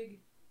by the league?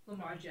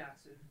 Lamar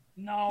Jackson.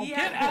 No, He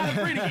get had- out of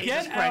here. Jesus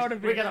Get Christ, out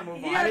of here. we're gonna move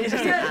He on. had, he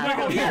Jesus.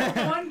 had, he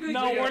had one good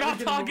No, year. we're not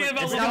We're gonna talking move-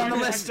 about It's not on the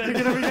Lamar list. Jackson.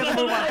 We're gonna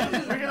move on.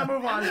 We're gonna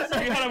move on. We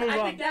gotta move I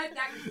on. think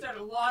that can start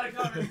a lot of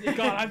conversations.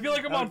 God, I feel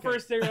like I'm on Okay.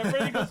 first date.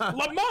 Everybody goes,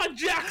 Lamar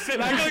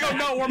Jackson. I gotta go,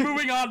 no, we're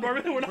moving on. We're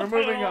not We're talking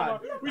moving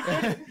about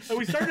Lamar.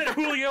 We started at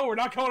Julio. We're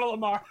not going to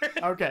Lamar.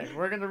 Okay,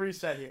 we're gonna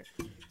reset here.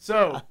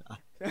 So,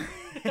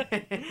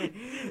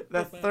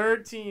 the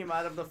third team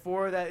out of the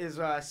 4 that is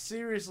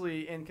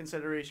seriously in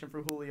consideration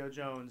for Julio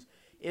Jones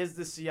is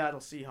the Seattle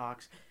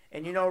Seahawks.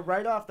 And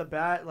right off the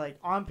bat, like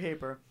on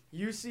paper,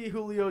 you see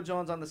Julio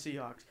Jones on the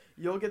Seahawks,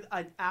 you'll get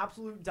an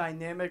absolute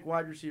dynamic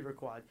wide receiver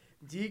quad.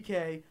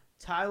 DK,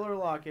 Tyler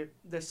Lockett,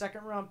 the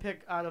 2nd-round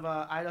pick out of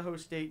Idaho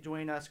State,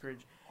 Dwayne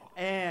Eskridge,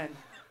 and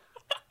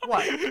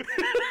what?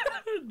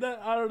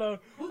 I don't know.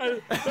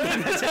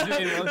 That's a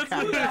really low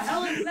count. Who the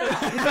hell is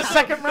that? He's a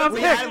 2nd-round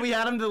pick. We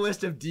had him the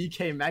list of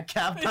DK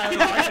Metcalf, Tyler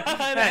Lockett,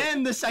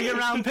 and the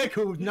 2nd-round pick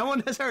who no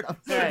one has heard of.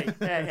 Hey,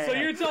 So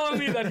you're telling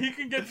me that he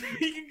can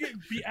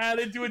be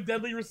added to a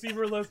deadly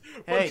receiver list,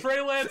 but Hey.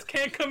 Trey Lance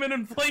can't come in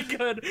and play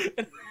good.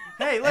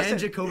 Hey, listen. And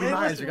Jacoby hey,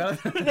 Myers.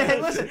 listen. We got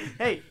Hey, listen.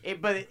 Hey,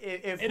 but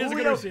if It is a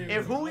good Julio, receiver.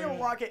 if Julio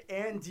Lockett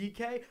and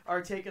DK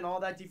are taking all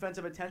that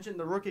defensive attention,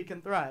 the rookie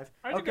can thrive.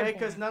 That's a good Okay, point.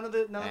 because none of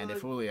the And if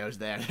the Julio's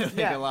there, they'll take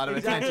yeah, a lot of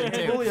exactly.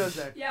 attention And too. Julio's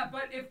there. Yeah,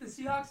 but if the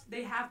Seahawks,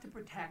 they have to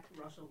protect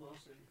Russell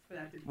Wilson for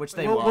that to Which for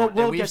they that- won't. we'll and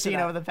get we've to seen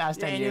that. over the past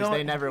Yeah, 10 and you years, know they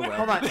what? never will.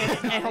 Hold on,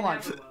 and hold on.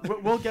 They never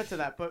will. We'll get to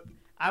that, but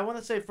I want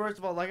to say first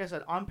of all, like I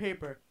said, on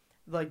paper,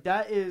 like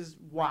that is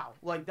wow.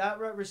 Like that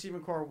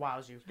receiving core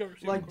wows you. Good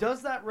receiving Like, core.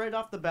 does that right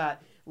off the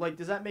bat? Like,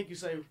 does that make you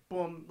say,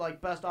 boom, like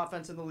best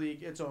offense in the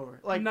league, it's over?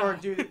 Like, No. or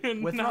do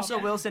With No.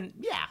 Russell Wilson,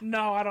 yeah.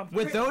 No, I don't think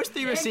With so. those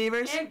 3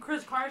 receivers, and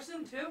Chris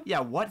Carson too. yeah.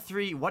 What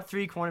three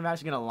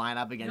cornerbacks are gonna line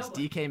up against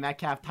Nobody. DK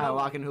Metcalf, Tyler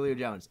Nobody. Lockett, and Julio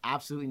Jones?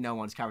 Absolutely no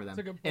one's covered them. That's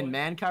a good In point.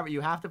 man cover, you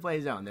have to play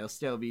zone. They'll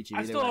still beat you. I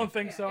either still way. don't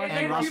think so. I And,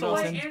 think and, if you Russell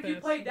play, Wilson's and if you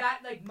pissed. play that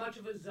like much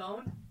of a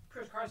zone,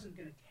 Chris Carson's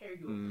gonna tear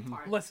you Mhm.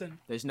 apart. Listen,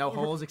 There's no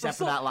holes except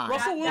for Russell- that line.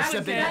 Russell Wilson It's a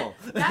that, big can't-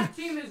 hole. that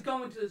team is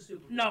going to the Super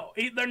Bowl. no,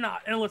 they're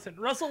not. And listen,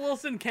 Russell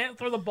Wilson can't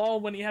throw the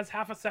ball when he has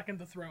half a second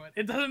to throw it.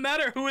 It doesn't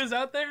matter who is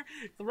out there.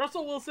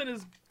 Russell Wilson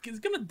is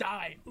gonna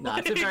die. No,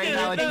 that's a very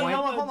valid And you point.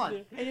 know what? Hold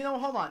on. And you know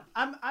what? Hold on.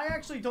 I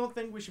actually don't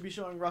think we should be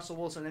showing Russell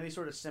Wilson any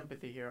sort of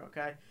sympathy here,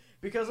 okay?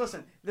 Because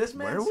listen, this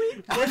man. Were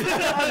we?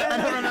 I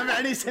don't remember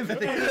any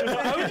sympathy.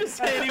 I was just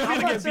saying he was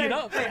gonna get beat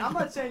up. Hey, I'm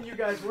not saying you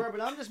guys were,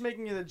 but I'm just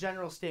making it a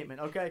general statement,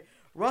 okay?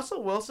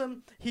 Russell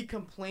Wilson, he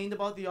complained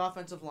about the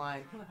offensive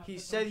line. He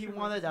said he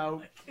wanted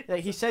out.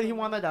 He said he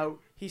wanted out.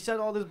 He said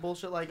all this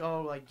bullshit like,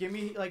 oh, like give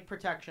me like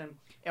protection,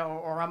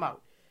 or I'm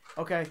out,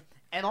 okay?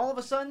 And all of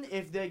a sudden,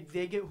 if they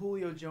get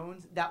Julio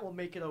Jones, that will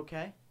make it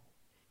okay.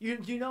 You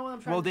know what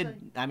I'm trying Well, to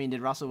say?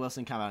 did Russell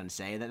Wilson come out and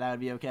say that would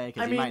be okay?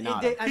 Because I he mean, might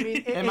not. It, I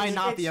mean, It might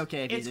not be it's-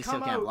 okay if he it's just still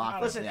come can't out- block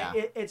it, Listen, yeah.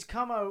 it's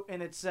come out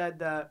and it said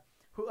that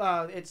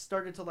it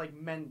started to like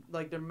mend,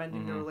 like they're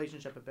mending their Mhm.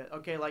 relationship a bit.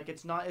 Okay, like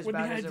it's not as With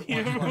the bad as it idea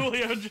of once was.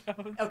 Julio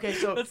Jones. Okay,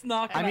 so That's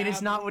not. I gonna mean, it's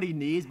happen. not what he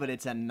needs, but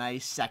it's a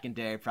nice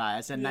secondary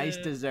prize. It's a nice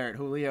Yeah. dessert.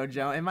 Julio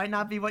Jones. It might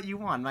not be what you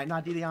want, might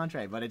not be the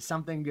entree, but it's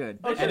something good,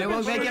 Okay, and it will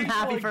but make him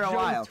happy for a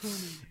while.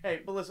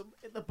 hey, but listen,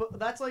 but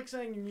that's like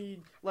saying you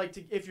need like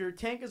if your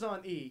tank is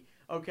on E.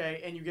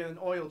 Okay, and you get an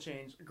oil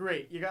change.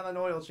 Great, you got an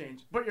oil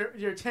change, but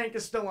your tank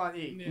is still on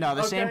E. Yeah. No,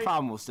 the same Okay?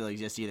 problem will still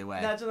exist either way.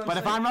 That's what I'm but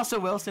if saying. I'm Russell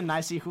Wilson and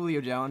I see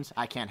Julio Jones,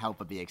 I can't help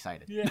but be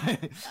excited. Yeah.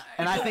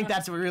 And I think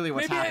that's really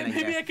what's happening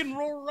maybe here. I can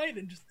roll right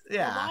and just throw a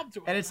Yeah, lob to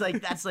him. and it's like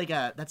that's a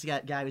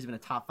guy who's been a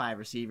top 5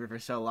 receiver for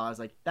so long. It's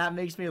like that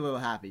makes me a little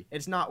happy.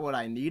 It's not what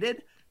I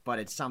needed, but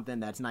it's something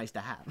that's nice to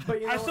have. But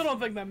you know I what? still don't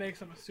think that makes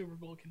them a Super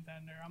Bowl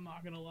contender. I'm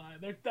not gonna lie.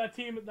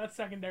 That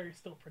secondary is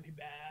still pretty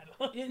bad.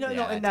 You know, Yeah,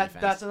 no, and that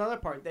that's another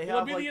part. They It'll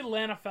have be like the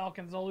Atlanta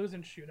Falcons. They'll lose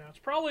in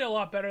shootouts. Probably a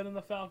lot better than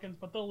the Falcons,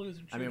 but they'll lose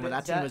in shootouts. I mean, when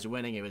that team was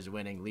winning, it was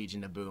winning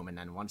Legion of Boom, and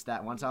then once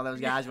all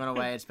those guys went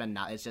away,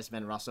 it's just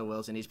been Russell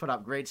Wilson. He's put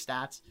up great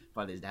stats,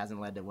 but it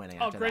hasn't led to winning.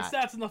 After great that.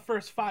 stats in the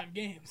first 5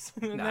 games,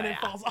 and No, then yeah. it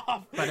falls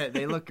off. But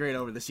they look great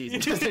over the season.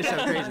 Just they're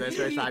so crazy those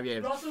first 5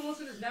 games. Russell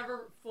Wilson has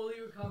never fully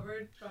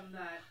recovered from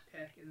that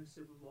pick in the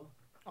Super Bowl.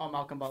 oh,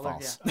 Malcolm Butler.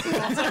 False. Yeah.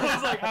 I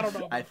was like, I don't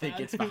know. I about think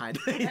that. it's behind.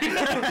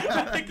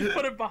 I think you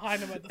put it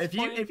behind him at this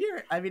point.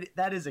 I mean,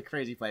 that is a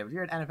crazy play. If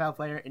you're an NFL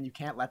player and you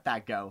can't let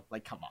that go,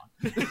 like, come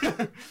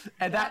on.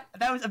 And that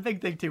was a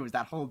big thing too. Was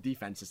that whole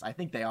defense? I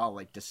think they all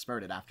like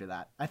dispersed after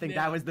that. I think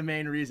Yeah. that was the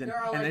main reason. They're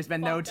all And like, there's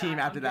been "Fuck no team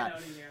that, after I'm that.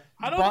 getting out of here."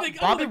 I don't Bobby think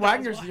that was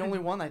Wagner's why. the only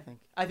one.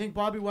 I think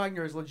Bobby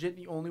Wagner is legit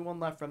the only one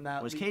left from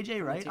that. Was league-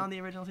 KJ right team. on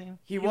the original team?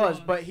 He He was, was.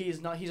 but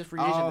he's not. He's a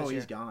free agent Oh, this year.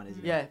 he's gone,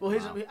 isn't he? Yeah, well,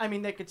 Wow. I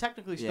mean, they could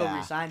technically still Yeah.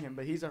 re-sign him,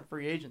 but he's a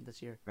free agent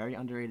this year. Very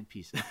underrated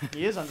piece.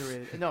 He is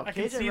underrated. No, I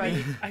can KJ see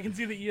Wright. I can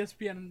see the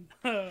ESPN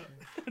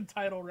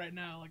title right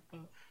now, like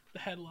the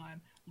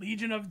headline: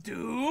 Legion of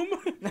Doom.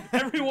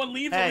 Everyone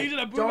leaves the Hey, Legion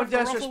of Boom don't after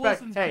Russell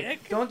disrespect. Wilson's Hey,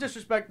 pick. don't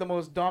disrespect the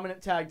most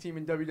dominant tag team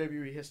in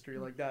WWE history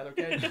like that.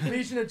 Okay,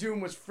 Legion of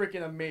Doom was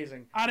freaking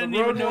amazing. I didn't the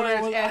Road even know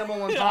that Warriors, was.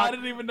 Animal and I Hawk.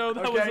 didn't even know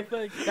that was Okay. a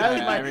thing. That is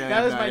Yeah, my I really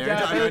that is have my no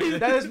dad. idea.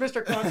 That is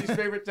Mr. Conti's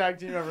favorite tag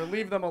team ever.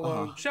 Leave them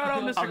alone. Shout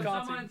out Mr. Someone-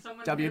 Conti.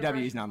 someone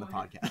WWE's not on the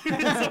podcast.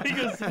 So he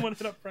goes, someone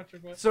hit up French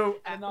request. So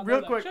I did not know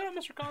real that. quick, Shout out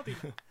Mr. Conti.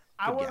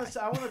 I Good want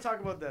guy. to talk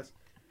about this.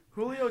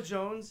 Julio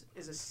Jones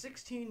is a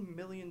 $16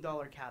 million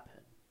cap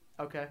hit.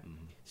 Okay,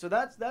 so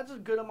that's a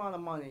good amount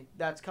of money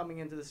that's coming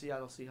into the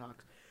Seattle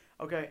Seahawks.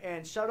 Okay,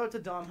 and shout out to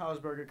Dom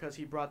Hausberger because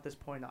he brought this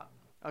point up.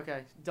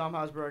 Okay, Dom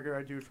Hausberger,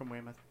 a dude from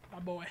Weymouth. My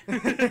boy.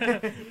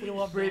 We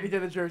love Brady Brady.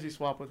 did a jersey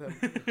swap with him,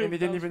 and they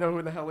didn't even know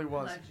who the hell he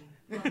was.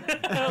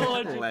 Legend.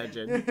 Love that.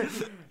 Legend.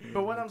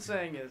 But what I'm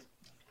saying is,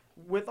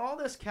 with all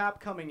this cap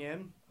coming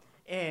in,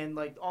 and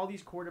like all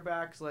these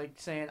quarterbacks like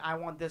saying, I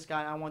want this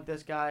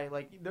guy,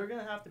 like they're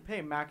gonna have to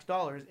pay max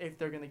dollars if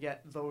they're gonna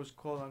get those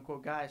quote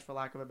unquote guys, for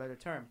lack of a better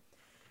term.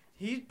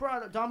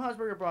 Dom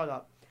Hausberger brought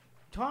up,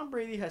 Tom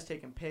Brady has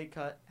taken pay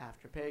cut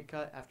after pay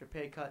cut after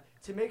pay cut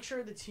to make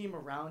sure the team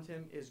around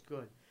him is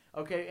good.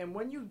 Okay, and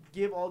when you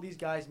give all these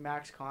guys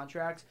max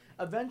contracts,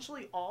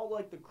 eventually all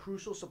like the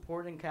crucial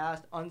supporting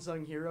cast,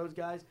 unsung heroes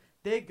guys,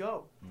 they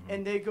go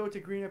and they go to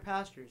greener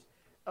pastures.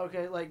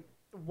 Okay, like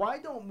why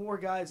don't more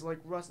guys like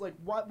Russ, like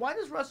why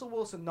does Russell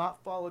Wilson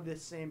not follow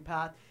this same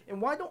path,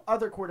 and why don't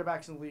other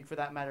quarterbacks in the league for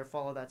that matter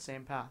follow that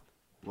same path?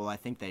 Well, I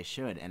think they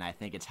should, and I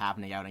think it's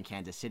happening out in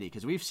Kansas City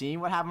because we've seen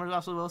what happened with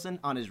Russell Wilson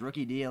on his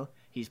rookie deal.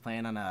 He's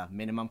playing on a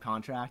minimum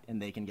contract,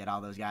 and they can get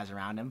all those guys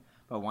around him.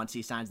 But once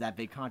he signs that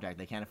big contract,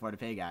 they can't afford to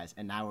pay guys.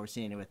 And now we're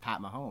seeing it with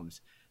Pat Mahomes.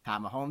 Pat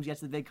Mahomes gets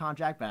the big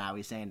contract, but now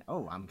he's saying,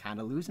 "Oh, I'm kind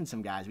of losing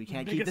some guys. We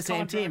can't keep the Biggest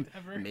same team.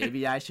 contract ever."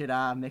 Maybe I should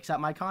mix up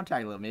my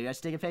contract a little. Maybe I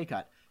should take a pay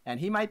cut." And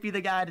he might be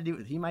the guy to do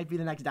it. He might be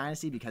the next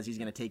dynasty because he's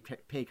going to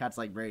take pay cuts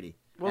like Brady.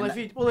 Well, And if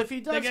he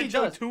They does, get he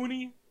Joe does.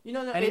 Tooney. You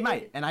know, And he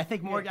might. And I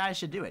think more yeah. guys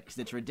should do it because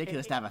it's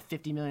ridiculous to have a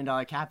 $50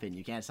 million cap in.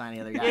 You can't sign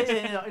any other Yeah,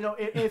 guys.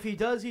 if he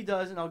does, he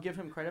does, and I'll give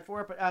him credit for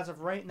it. But as of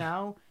right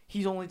now,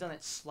 he's only done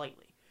it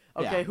slightly.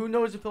 Okay, Yeah. who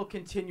knows if he'll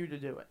continue to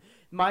do it?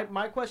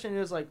 My question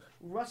is like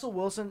Russell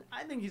Wilson.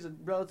 I think he's a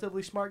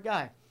relatively smart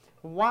guy.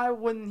 Why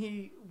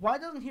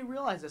doesn't he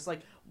realize this?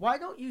 Like, why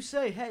don't you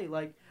say, hey,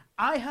 like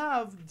I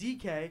have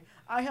DK,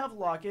 I have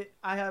Lockett,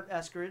 I have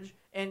Eskridge,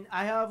 and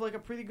I have like a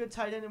pretty good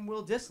tight end in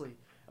Will Disley.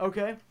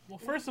 Okay. Well,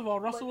 first of all,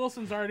 Russell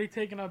Wilson's already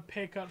taken a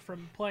pay cut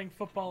from playing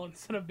football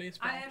instead of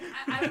baseball.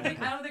 I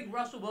don't think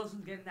Russell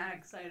Wilson's getting that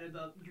excited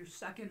about your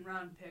second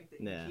round pick that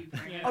you Yeah. keep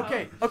bringing Yeah. up.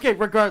 Okay.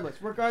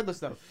 Regardless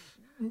though,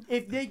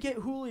 if they get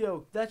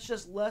Julio, that's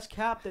just less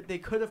cap that they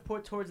could have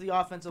put towards the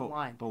offensive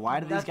line. But why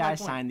do these That's my guys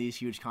point. sign these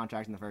huge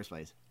contracts in the first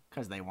place?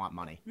 Because they want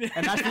money.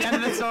 And that's the end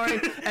of the story.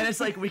 And it's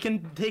like, we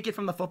can take it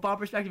from the football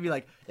perspective, be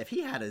like, if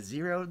he had a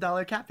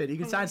 $0 cap hit, he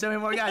could sign so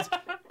many more guys.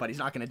 But he's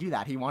not going to do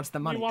that. He wants the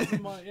money. wants the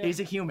money, yeah. He's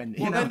a human.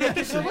 Well, you know? then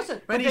they can, listen,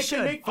 But but he they should.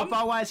 can make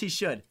Football-wise, he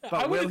should. I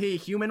But will wouldn't- he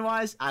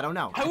human-wise? I don't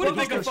know. I wouldn't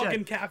think make he a still fucking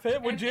should. cap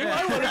hit, would you? Yeah.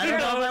 I wouldn't I do don't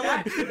know if I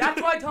that. would.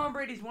 That's why Tom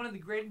Brady's one of the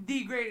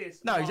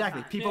greatest. No, of all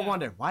exactly. time. People Yeah.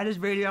 wonder, why does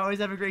Brady always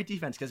have a great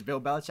defense? Because Bill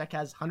Belichick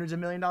has hundreds of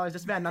 $1 millions to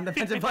spend on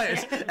defensive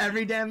players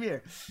every damn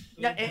year.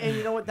 Yeah, and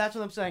you know what? That's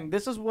what I'm saying.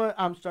 This is what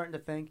I'm starting to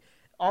think.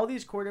 All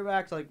these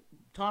quarterbacks, like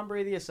Tom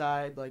Brady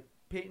aside, like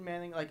Peyton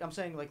Manning, like I'm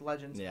saying, like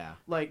legends. Yeah.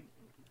 Like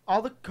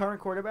all the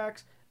current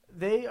quarterbacks,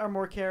 they are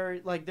more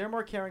they're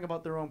more caring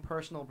about their own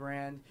personal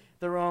brand,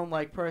 their own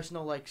like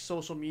personal like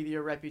social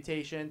media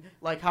reputation,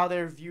 like how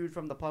they're viewed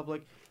from the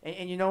public.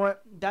 And you know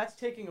what? That's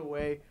taking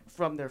away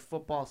from their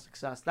football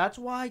success. That's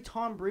why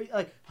Tom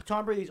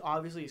Brady's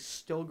obviously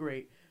still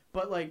great,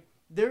 but like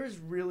there is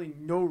really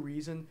no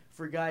reason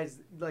for guys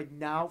like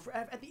now,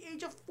 at the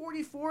age of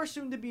 44,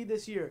 soon to be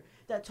this year,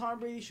 that Tom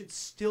Brady should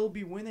still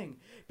be winning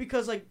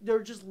because like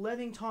they're just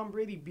letting Tom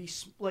Brady be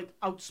like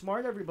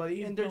outsmart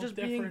everybody, and they're just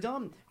being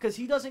dumb because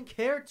he doesn't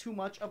care too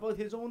much about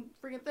his own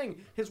freaking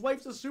thing. His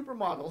wife's a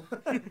supermodel.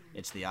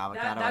 It's the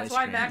avocado That's ice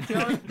why cream. Mac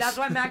Jones. That's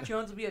why Mac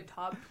Jones will be a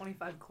top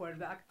 25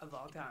 quarterback of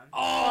all time.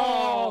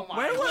 Oh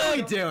my What are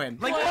we doing?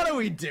 Like, what are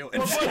we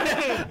doing?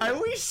 Are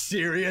we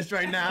serious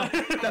right now?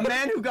 The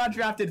man who got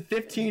drafted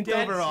 15th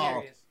Dead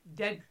overall. serious.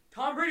 Dead.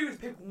 Tom Brady was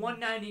picked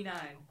 199.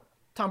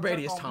 Tom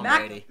Brady is Tom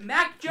Mac, Brady.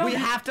 Mac Jones. We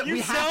have to. You we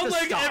have sound to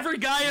like stop. every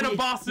guy in a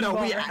Boston No,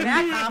 bar. we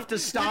have to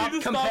stop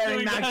need to stop comparing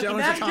doing Mac that. Jones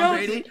Mac to Tom Jones-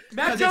 Brady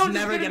Mac because Jones it's is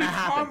never gonna gonna be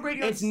Tom happen.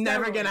 Brady on It's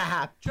never steroids. gonna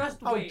happen. Just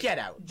Oh, wait. get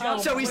out.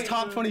 Just So he's wait.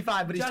 top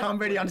 25, but he's Just Tom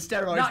Brady on wait.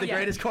 steroids, Not the yet.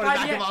 greatest By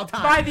quarterback the of all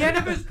time. By the end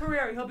of his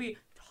career, he'll be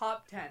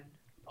top 10.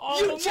 Oh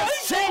You my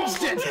just God.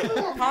 changed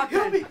it. Top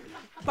 10.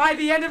 By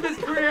the end of his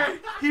career,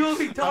 he will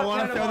be top 10. I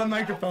want to of throw all the time.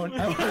 microphone.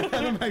 I want to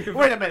throw the microphone.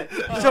 Wait a minute.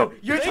 So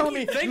you're Thank telling you-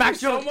 me thank Mac you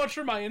so Jones? much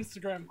for my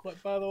Instagram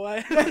clip, by the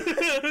way.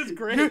 It's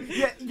great.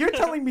 You're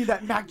telling me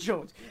that Mac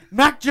Jones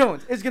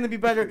is going to be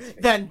better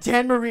than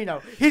Dan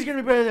Marino. He's going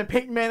to be better than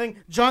Peyton Manning,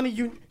 Johnny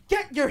Unitas.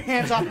 Get your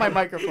hands off my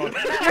microphone.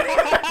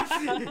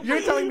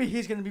 You're telling me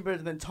he's going to be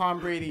better than Tom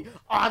Brady,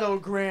 Otto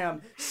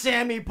Graham,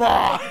 Sammy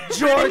Baugh,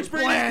 George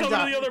Brady's coming to Blanda. the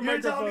other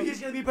You're telling microphone. me he's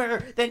going to be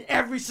better than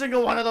every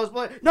single one of those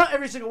players. Not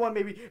every single one,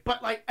 maybe,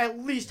 but like at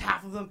least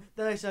half of them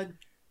that I said.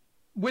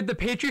 With the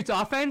Patriots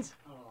offense,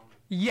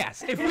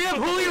 yes. If we have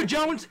Julio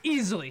Jones,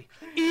 easily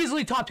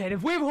top 10.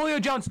 If we have Julio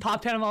Jones,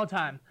 top 10 of all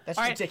time. That's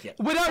All right? ridiculous.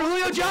 Without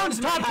Julio Jones,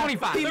 top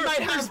 25. He might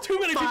There's have too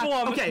many people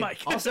on this okay. mic.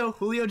 Also,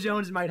 Julio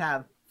Jones might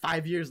have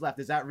 5 years left.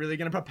 Is that really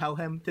going to propel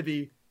him to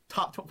be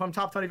from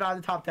top 25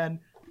 to top 10?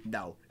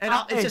 No. And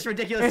it's just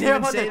ridiculous to how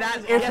even about say this?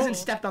 that. He If- hasn't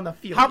stepped on the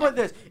field. How yet. about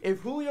this?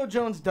 If Julio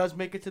Jones does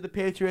make it to the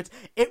Patriots,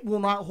 it will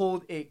not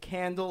hold a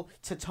candle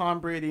to Tom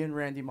Brady and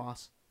Randy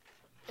Moss.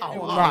 Oh,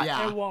 will oh, not.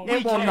 yeah. It won't. We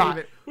It will can't not.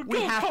 even-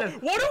 We have to.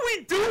 What are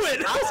we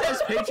doing? Us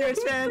as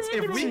Patriots fans,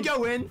 if we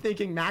go in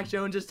thinking Mac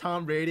Jones is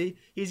Tom Brady,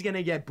 he's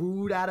gonna get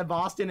booed out of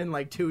Boston in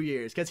like 2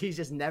 years because he's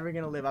just never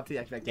gonna live up to the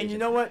expectations. And you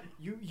know what?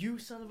 You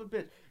son of a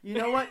bitch. You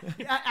know what?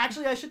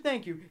 Actually, I should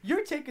thank you.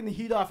 You're taking the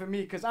heat off of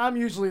me because I'm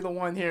usually the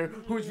one here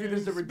who's viewed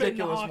as the Spitting the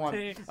ridiculous hot one.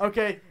 takes.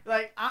 Okay,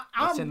 like I'm.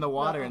 What's in the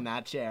water in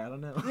that chair? I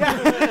don't know.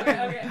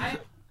 Okay,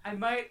 I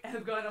might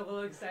have gotten a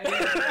little excited.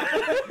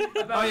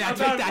 About, Oh, yeah, about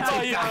take that, how,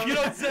 Oh, take yeah, that. you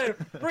don't say.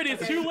 Brady,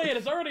 it's too late.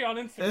 It's already on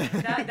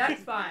Instagram.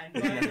 That's fine.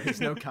 But There's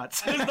no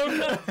cuts. There's no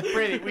cut.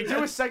 Brady, we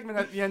do a segment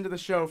at the end of the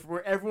show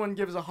where everyone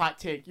gives a hot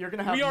take. You're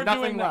gonna have We are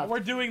nothing doing that. left. We're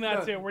doing that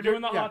No, too. We're you're-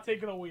 doing the yeah. hot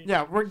take of the week.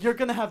 Yeah, you're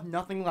gonna have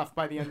nothing left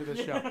by the end of the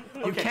show.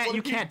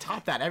 You can't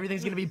top that.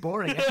 Everything's gonna be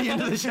boring at the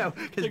end of the show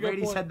because a good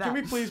Brady point. said that. Can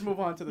we please move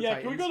on to the Yeah,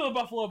 Titans? can we go to the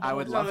Buffalo Bills? I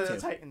would No, love the to.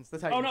 Titans. The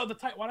Titans. Oh no,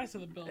 why did I say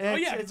the Bills? It's- Oh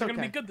yeah, it's because they're gonna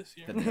okay. be good this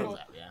year. The Bills,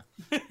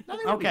 yeah.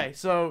 Okay,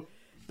 so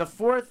the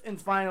fourth and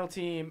final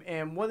team,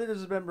 and what it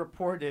has been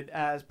reported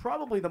as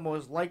probably the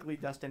most likely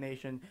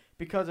destination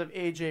because of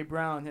A.J.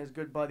 Brown, his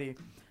good buddy,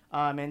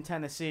 in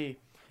Tennessee,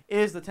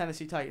 is the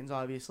Tennessee Titans,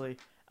 obviously.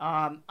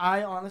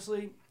 I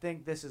honestly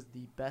think this is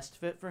the best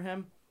fit for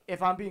him.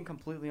 If I'm being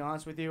completely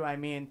honest with you, I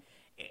mean,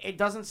 it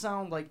doesn't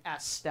sound like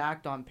as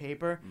stacked on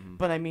paper,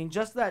 but I mean,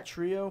 just that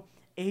trio,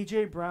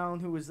 A.J. Brown,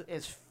 who is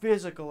as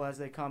physical as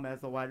they come as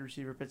the wide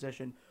receiver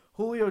position,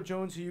 Julio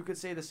Jones, who you could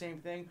say the same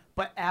thing,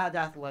 but add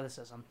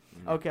athleticism,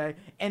 okay?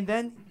 And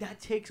then that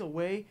takes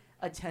away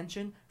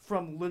attention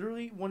from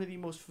literally one of the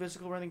most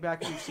physical running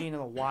backs we've seen in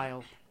a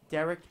while,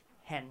 Derrick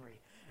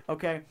Henry,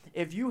 okay?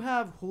 If you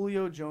have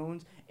Julio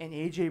Jones and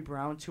A.J.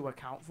 Brown to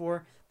account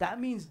for, that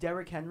means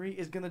Derrick Henry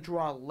is going to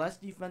draw less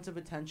defensive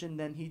attention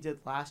than he did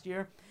last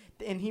year.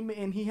 And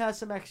he has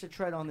some extra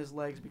tread on his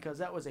legs because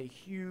that was a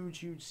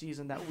huge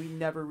season that we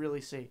never really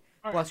see.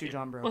 All Bless right, you,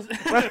 John Bro.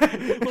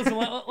 Listen,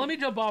 let me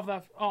jump off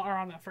that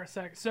on that for a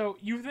sec. So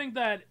you think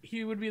that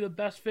he would be the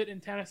best fit in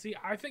Tennessee?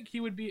 I think he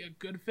would be a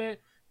good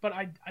fit, but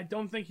I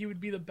don't think he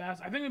would be the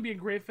best. I think it would be a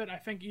great fit. I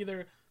think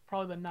either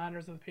probably the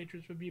Niners or the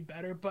Patriots would be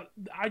better, but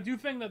I do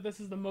think that this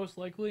is the most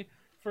likely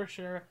for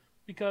sure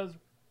because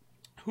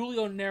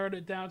Julio narrowed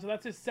it down. So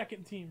that's his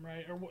second team,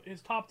 right? Or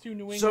his top two,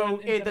 New England So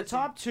and the Tennessee.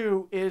 top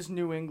two is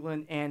New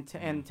England and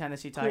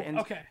Tennessee Titans.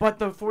 okay. But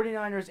the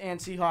 49ers and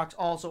Seahawks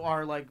also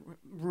are like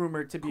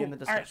rumored to be in the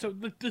All right,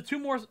 discussion. so the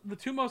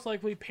two most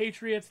likely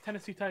Patriots,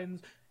 Tennessee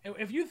Titans.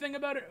 If you think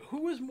about it,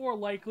 who is more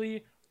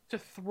likely to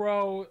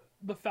throw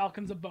the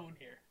Falcons a bone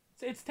here?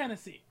 It's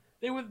Tennessee.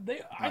 I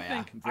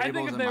think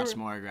Vrabel's if a they much were,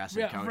 more aggressive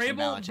yeah, coach than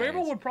Belichick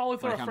Vrabel is would probably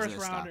throw when a it comes to first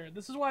this stuff. rounder.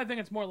 This is why I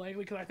think it's more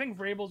likely because I think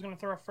Vrabel's going to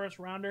throw a first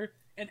rounder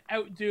and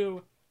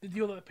outdo the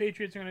deal that the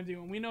Patriots are going to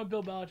do, and we know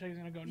Bill Belichick is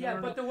going to go. Yeah,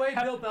 no, but no. the way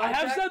Bill I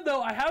have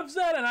Belichick-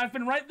 said, and I've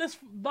been right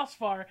thus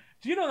far.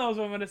 Gino knows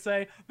what I'm going to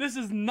say. This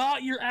is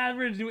not your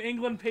average New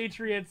England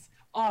Patriots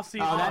offseason.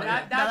 Oh,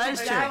 that is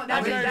true.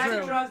 That's very exactly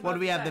true. what I was What about do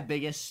we to have say. the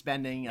biggest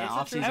spending It's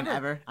offseason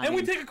ever? I And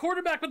we mean, take a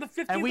quarterback with the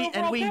 15th and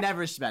overall we pick.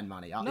 never spend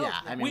money. No, Yeah,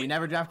 I mean we we-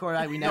 never draft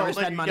quarterback. We never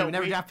spend money. yo, We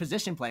never we- draft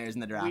position players in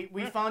the draft.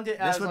 we found it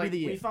This as would be like, the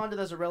year. we found it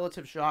as a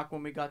relative shock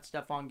when we got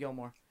Stephon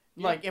Gilmore.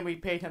 Like, and we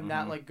paid him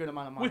that like good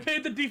amount of money. We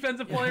paid the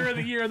defensive player of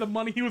the year the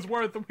money he was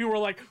worth, and we were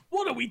like,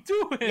 "What are we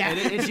doing?" Yeah,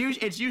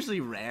 it's usually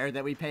rare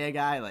that we pay a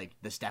guy like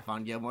the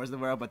Stephon Gilmores of the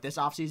world, but this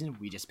offseason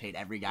we just paid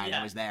every guy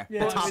that was there.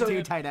 Yeah. The top So-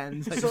 2 tight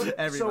ends, like, So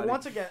everybody.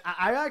 once again,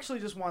 I actually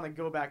just want to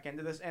go back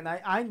into this, and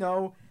I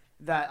know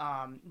that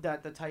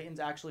that the Titans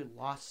actually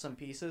lost some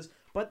pieces,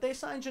 but they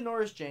signed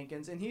Janoris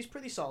Jenkins, and he's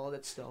pretty solid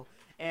at still.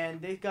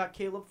 And they got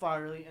Caleb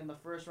Farley in the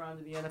first round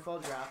of the NFL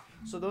draft.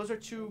 So those are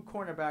 2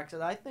 cornerbacks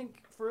that I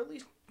think for at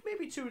least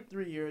maybe 2 or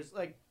 3 years,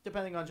 like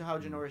depending on how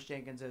Janoris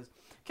Jenkins is,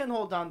 can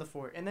hold down the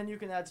fort. And then you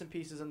can add some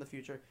pieces in the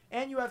future.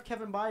 And you have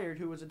Kevin Byard,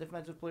 who was a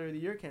Defensive Player of the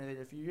Year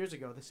candidate a few years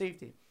ago, the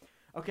safety.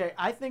 Okay,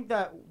 I think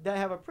that they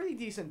have a pretty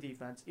decent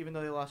defense, even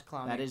though they lost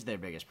Clowney. That is their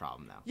biggest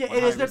problem, though. Yeah,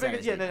 it is their 100%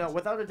 biggest. Yeah, no, defense.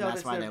 without a doubt, That's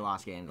it's why their, they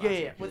lost games. Yeah, last yeah,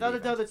 year, 'cause of without a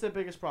doubt, defense. it's their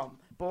biggest problem.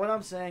 But what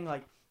I'm saying,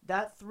 like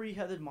that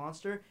 3-headed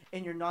monster,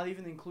 and you're not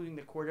even including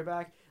the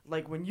quarterback.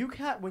 Like when you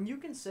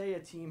can say a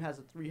team has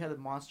a 3-headed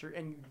monster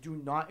and you do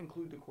not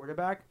include the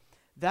quarterback,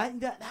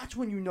 that's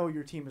when you know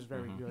your team is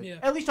very good. Yeah.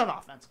 At least on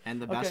offense.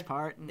 And the Okay. best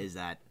part is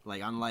that,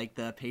 like, unlike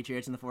the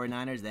Patriots and the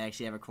 49ers, they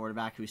actually have a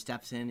quarterback who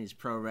steps in, he's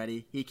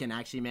pro-ready, he can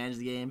actually manage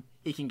the game.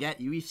 He can get,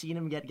 you've seen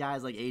him get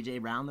guys like A.J.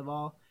 Brown the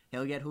ball,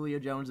 he'll get Julio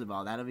Jones the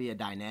ball. That'll be a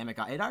dynamic,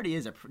 it already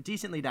is a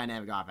decently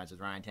dynamic offense with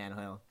Ryan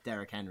Tannehill,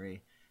 Derrick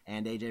Henry,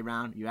 and A.J.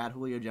 Brown. You add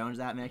Julio Jones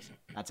that mix,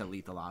 that's a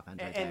lethal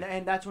offense right there.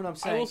 And that's what I'm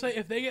saying. I will say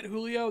if they get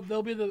Julio,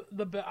 they'll be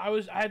the best.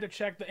 I had to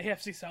check the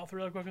AFC South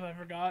really quick because I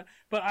forgot,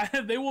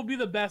 but they will be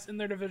the best in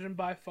their division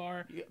by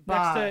far.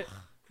 By-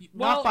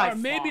 Well, not by or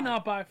maybe far.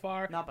 not by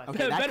far. Not by far.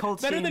 Okay, that better,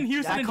 Colts better team, than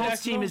Houston that and Colts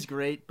Jacksonville. team is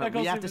great, but That we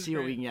Colts have team to is see what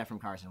we great. can get from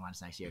Carson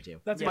Wentz next year too.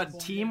 That's But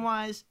excellent,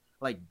 team-wise,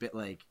 like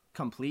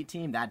complete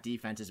team, that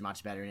defense is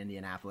much better in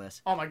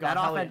Indianapolis. Oh my God, that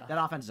hell offense, yeah.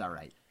 that offense is all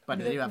right. But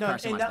they do have No,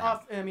 Carson and Wentz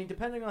that now. I mean,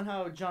 depending on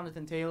how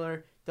Jonathan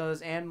Taylor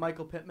does and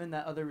Michael Pittman,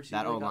 that other receiver.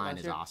 That they got O-line last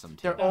is year, awesome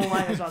too. Their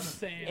O-line is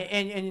awesome. Insane.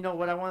 And you know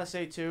what I want to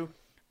say too,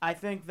 I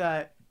think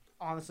that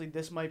honestly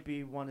this might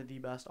be one of the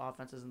best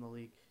offenses in the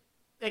league.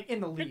 Like,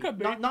 in the league, could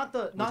be. not the.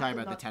 We're Not talking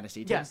the, about not, the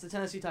Tennessee team. Yes, the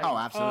Tennessee Titans. Oh,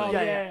 absolutely. Oh,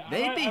 Yeah, yeah. yeah.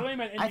 They'd I be- thought you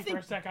meant I Indy for a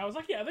think- second. I was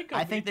like, yeah, they could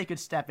I be. think they could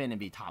step in and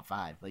be top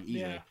 5, like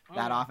easily. Yeah.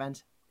 That Okay.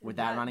 offense with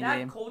that running that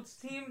game. Colts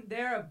team,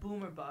 they're a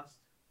boomer bust.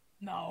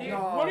 No. No.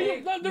 What are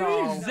you? They're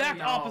No. the exact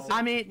No. opposite.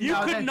 I mean, you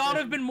no, could that's- not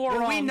have been more Well,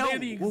 wrong. we know. They're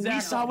the Well, we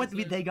exact saw what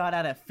opposite. they got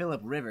out of Philip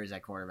Rivers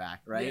at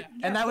quarterback, right?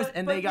 Yeah, And that was, but-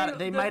 and but they got,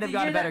 they might have the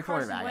got a year better that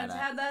Carson quarterback out of Wentz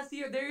that. had last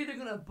year, they're either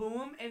gonna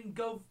boom and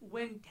go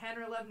win 10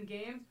 or 11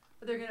 games,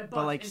 or they're gonna bust.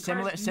 But like And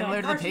similar Carson, to the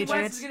Carson Wentz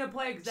Patriots, is gonna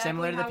play exactly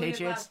similar to the how he did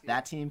Patriots, last year.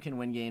 that team can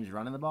win games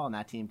running the ball, and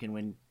that team can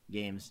win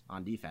games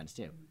on defense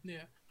too.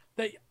 Yeah.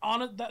 They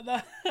on it. That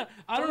I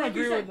But don't like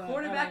agree you said, with that.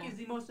 quarterback at all. is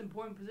the most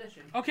important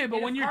position. Okay, but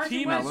And when if your Carson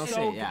team Wentz is we'll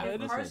so see, yeah. good. If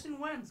We'll see. Carson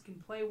Wentz can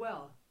play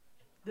well,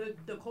 the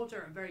Colts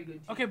are a very good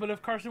team. Okay, but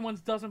if Carson Wentz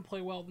doesn't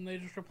play well, then they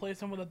just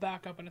replace him with a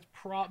backup, and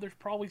there's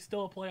probably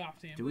still a playoff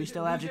team. Do we Who's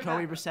still your- have who's your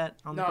Jacoby backup? Brissett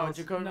on the No, Colts?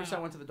 Jacoby No.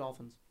 Brissett went to the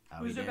Dolphins. Oh,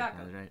 Who's he their did. backup?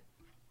 That's right.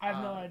 I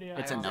have no idea.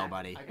 It's a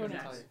nobody. I Who couldn't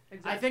knows? tell you.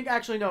 Exactly. I think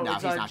actually no, No,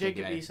 it's he's not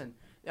Jacob gonna do Eason.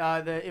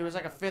 It was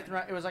like a fifth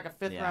round. It was like a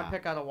fifth Yeah. round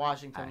pick out of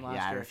Washington last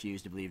Yeah, I year.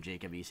 refuse to believe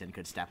Jacob Eason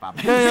could step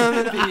up.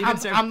 No, Even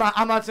so- I'm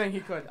not saying he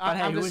could. But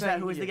hey, I'm who just was saying that?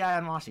 Who was he the is. guy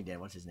on Washington?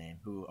 What's his name?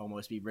 Who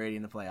almost beat Brady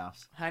in the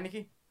playoffs?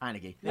 Heineke.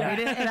 Heineke. Yeah. I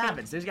mean, it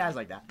happens. There's guys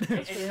like that.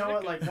 And you know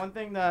what? Like one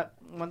thing that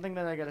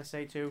I gotta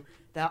say too,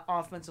 that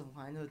offensive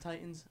line of the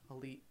Titans,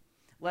 elite.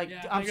 Like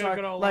Yeah, I'm they got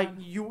a sorry, good like O-line.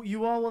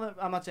 you all wanna.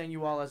 I'm not saying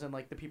you all as in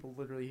like the people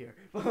literally here,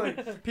 but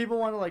like people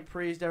want to like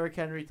praise Derrick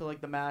Henry to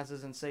like the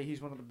masses and say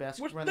he's one of the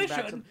best Which running they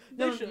backs. should.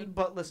 No, They should.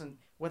 But listen,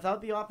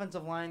 without the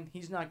offensive line,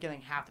 he's not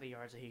getting half the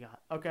yards that he got.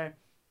 Okay.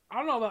 I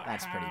don't know about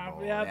That's pretty half.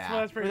 bold. Yeah, Yeah.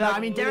 that's pretty. Without- I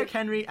mean, bold. Derrick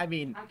Henry. I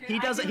mean, I can- he I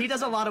does can he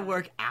does a respect lot of that.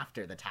 work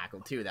after the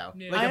tackle too, though.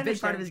 Yeah. Like I a big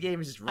part understand. of his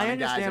game is just I running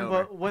guys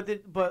understand, over.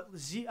 but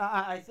Zeke,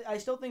 I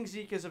still think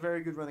Zeke is a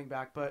very good running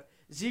back. But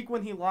Zeke,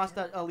 when he lost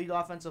that elite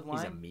offensive He's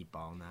a line,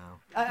 meatball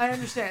now. I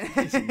understand.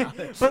 He's not.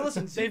 But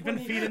listen, They've Zeke, been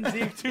when he- feeding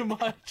Zeke too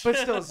much. But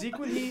still, Zeke,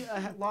 when he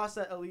lost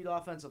that elite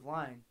offensive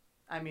line,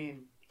 I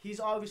mean, he's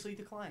obviously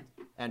declined.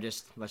 And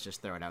let's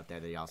just throw it out there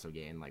that he also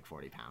gained like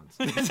 40 pounds.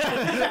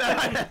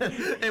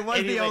 It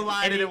was the O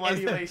line and it was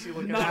Eddie Lacy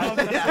looking No, at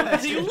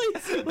that's Yeah.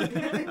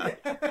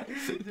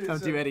 Dude, Don't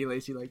so- do Eddie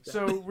Lacy like that.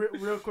 So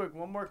real quick,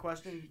 one more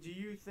question. Do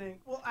you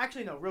think? Well,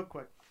 actually, no. Real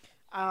quick.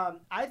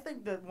 I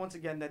think that once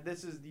again that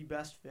this is the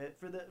best fit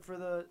for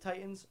the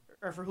Titans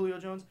or for Julio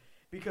Jones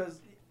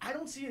because I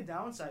don't see a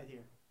downside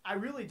here. I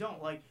really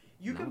don't. Like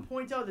you can No.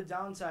 point out the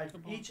downside for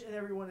Good point. each and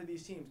every one of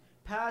these teams.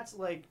 Pat's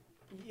like,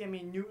 I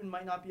mean, Newton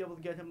might not be able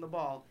to get him the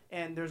ball,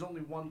 and there's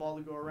only one ball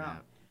to go around.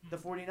 The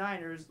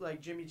 49ers,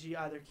 like Jimmy G,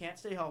 either can't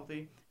stay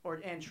healthy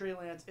and Trey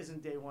Lance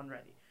isn't day one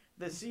ready.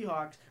 The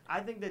Seahawks, I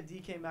think that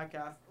DK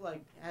Metcalf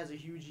like has a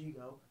huge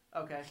ego.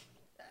 Okay,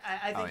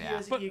 I think Oh, he yeah.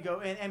 has an ego,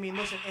 and I mean,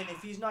 listen, and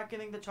if he's not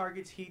getting the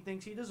targets he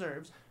thinks he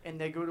deserves, and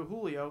they go to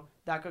Julio,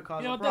 that could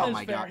cause You know a what, that problem. is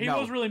my fair. God, He no.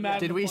 was really mad.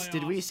 Did in we the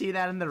did we playoffs. see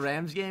that in the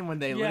Rams game when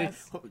they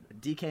Yes. literally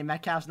DK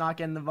Metcalf's not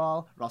getting the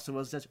ball? Russell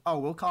Wilson says, "Oh,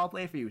 we'll call a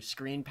play for you.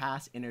 Screen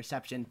pass,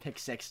 interception, pick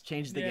six,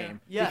 change the Yeah.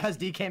 game Yes. because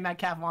DK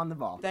Metcalf won the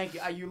ball." Thank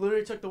you. You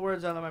literally took the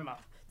words out of my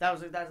mouth.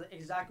 That's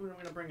exactly what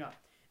I'm gonna bring up.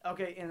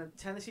 Okay, in the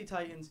Tennessee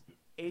Titans,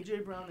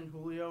 AJ Brown and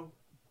Julio,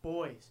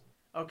 boys.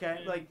 Okay,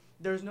 Yeah. like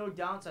there's no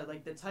downside.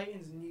 Like the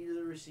Titans needed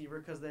a receiver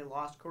because they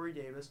lost Corey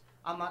Davis.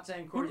 I'm not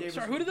saying Corey Davis.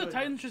 Sorry, who was did the good,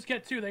 Titans just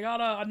get too? They got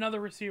another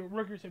receiver,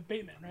 rookie receiver,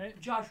 Bateman, right?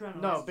 Josh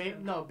Reynolds. No,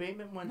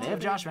 Bateman went. They to have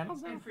Josh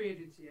Reynolds now? In free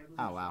agency, I believe.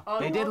 Oh wow. Oh,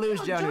 They no, did lose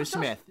no, Jonnu Josh-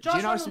 Smith. Josh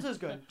Geno Reynolds is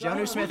good. Jonnu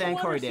Who's Smith the and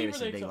wide Corey receiver Davis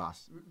is a they big took?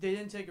 loss. They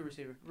didn't take a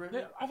receiver.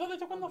 I thought they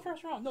took one in the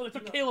first round. No, they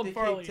took No, Caleb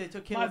Farley. They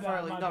took My Caleb bad,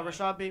 Farley. my No, bad.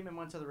 Rashad Bateman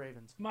went to the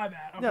Ravens. My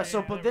bad. Okay, No, so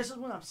yeah, but there this we is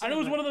go. what I'm I saying. know it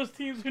was like- one of those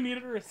teams who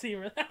needed a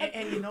receiver.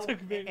 and you know,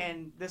 Took Bateman.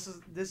 and this is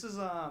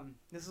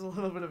a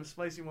little bit of a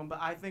spicy one, but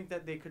I think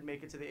that they could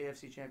make it to the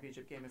AFC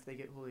Championship game if they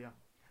get Julio.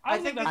 I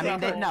think that's they I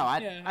mean, could. they, no, I,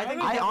 Yeah, I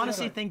think I they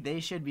honestly could. think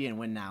they should be in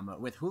win now mode.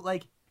 With who,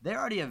 like, they're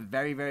already a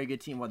very, very good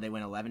team. What, they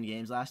win 11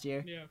 games last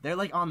year? Yeah. They're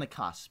like on the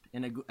cusp,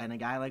 and a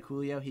guy like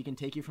Julio, he can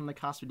take you from the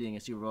cusp of being a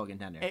Super Bowl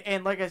contender.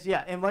 And like I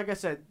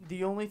said,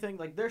 the only thing,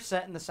 like, they're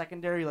set in the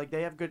secondary, like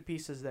they have good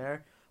pieces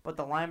there. But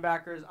the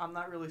linebackers, I'm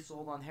not really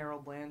sold on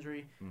Harold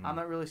Landry. I'm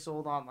not really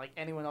sold on like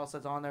anyone else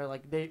that's on there.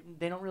 Like they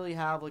don't really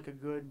have like a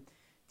good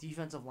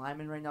defensive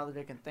lineman right now that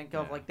they can think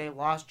of. Yeah. Like they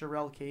lost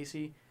Jarrell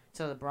Casey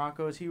to the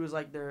Broncos. He was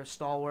like their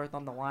stalwart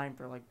on the line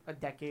for like a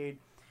decade.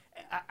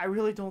 I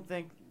really don't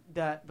think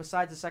that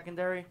besides the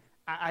secondary,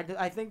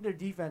 I think their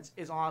defense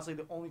is honestly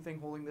the only thing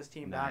holding this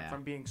team back Yeah.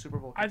 from being Super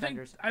Bowl I think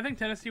contenders.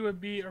 Tennessee would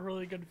be a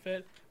really good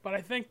fit, but I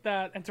think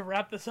that, and to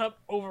wrap this up,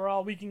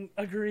 overall we can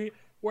agree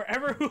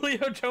wherever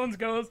Julio Jones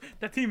goes,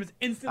 that team is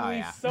instantly Oh,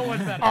 yeah. so much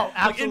better. Oh, Like,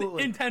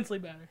 absolutely. intensely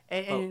better.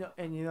 And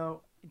you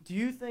know, do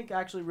you think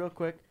actually real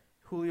quick,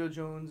 Julio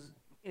Jones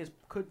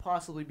could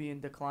possibly be in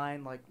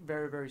decline like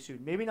very, very soon?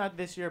 Maybe not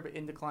this year, but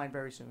in decline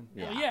very soon.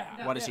 Well,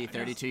 yeah. What is yeah, he,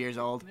 32 years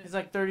old? He's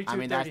like 32, I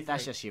mean, 33.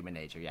 that's just human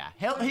nature, yeah.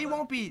 He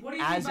won't be What do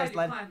you mean as by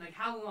athletic. decline? Like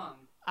how long?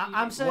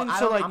 I'm saying Well,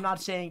 so like I'm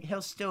not saying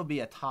he'll still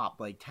be a top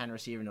like 10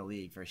 receiver in the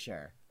league for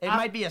sure. It I-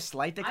 might be a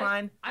slight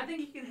decline. I think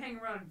he can hang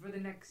around for the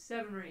next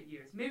 7 or 8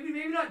 years.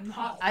 Maybe not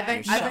top. I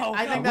think 10.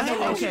 I think that's a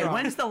little okay, strong.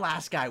 when's the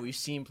last guy we've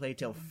seen play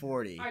till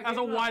 40? All right, As a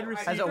no, wide all right,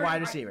 receiver. As a wide all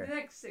right, receiver. The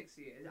next 6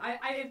 years.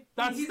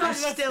 That's, he's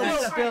that's not still-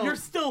 still, still- you're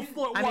still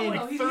I mean, like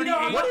no, he's, 38. you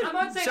know, What I'm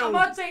not saying so- I'm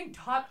not saying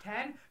top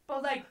 10,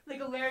 but like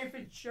a Larry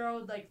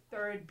Fitzgerald like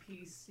third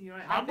piece. You know,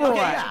 I boy. Okay,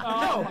 yeah.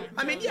 Oh, no,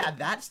 I mean, yeah,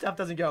 that stuff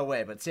doesn't go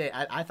away. But say,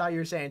 I thought you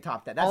were saying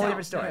top 10. That's All- a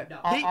different story. no.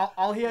 He-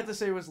 All he had to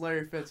say was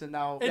Larry Fitz, and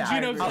now And Yeah, I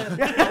Geno agree.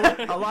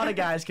 Smith. a lot of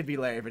guys could be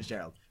Larry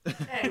Fitzgerald.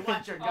 Hey,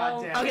 watch your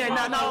goddamn. Okay, Come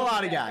not a on,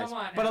 lot of yeah, guys, come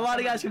on but a now, lot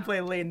of come guys on can now.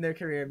 play late in their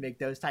career and make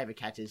those type of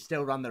catches,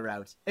 still run the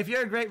routes. If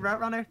you're a great route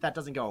runner, that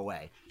doesn't go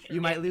away.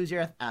 You might lose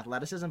your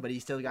athleticism, but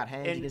he's still got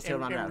hands. And, He can still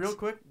run routes. real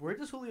quick, where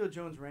does Julio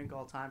Jones rank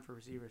all time for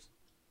receivers?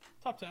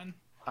 Top 10.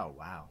 Oh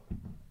wow,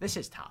 this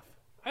is tough.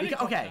 I think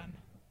Because- top okay. 10.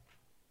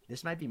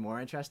 This might be more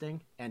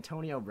interesting.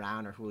 Antonio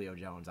Brown or Julio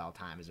Jones all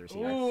time as a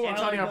receiver. Ooh, I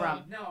Antonio like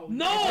Brown. No.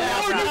 No,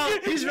 Antonio no, Brown.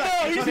 he's right.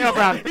 no, he's Antonio not.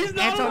 Brown. He's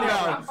not. Antonio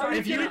allowed. Brown. Are you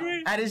If you kidding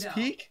me? at his No.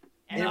 peak,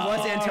 it No.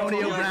 was Antonio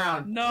Julio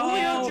Brown. No.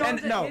 Julio Jones And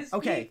at no, his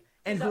okay, peak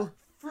and is who- a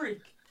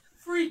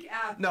freak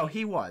athlete. No,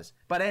 he was.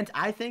 But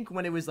I think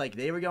when it was like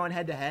they were going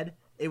head to head,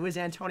 it was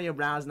Antonio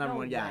Brown's number No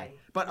one guy. way.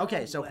 But No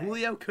okay, so way.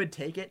 Julio could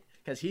take it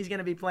because he's going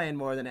to be playing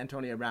more than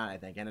Antonio Brown, I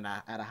think, and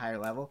at a higher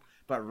level.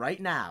 But right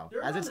now,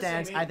 They're as around it the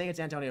stands, same I age. think it's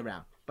Antonio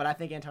Brown. But I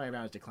think Antonio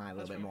Brown's declined a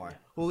little That's bit right, more. yeah.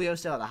 Julio's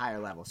still at a higher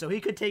level, so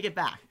he could take it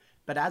back.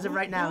 But as of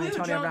right now, Julio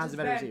Antonio Jones Brown's has a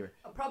better been receiver.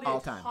 Probably all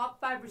a time. top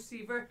 5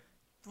 receiver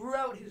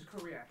throughout his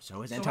career.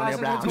 So is So Antonio has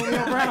Brown.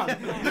 Antonio Brown.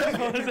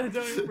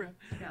 Antonio Brown.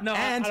 No,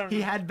 And I don't he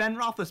know. had Ben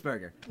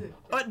Roethlisberger.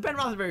 But Ben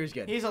Roethlisberger's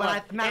good. He's a but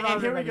lot. Matt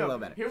And here Roethlisberger we a go. little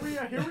better. Here we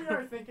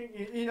are thinking.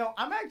 You know,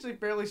 I'm actually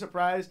fairly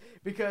surprised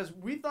because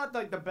we thought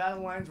like the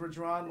battle lines were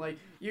drawn. Like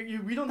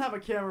we don't have a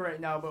camera right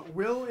now, but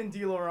Will and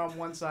D'Lo are on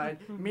one side,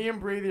 me and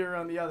Brady are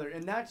on the other,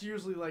 and that's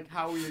usually like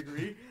how we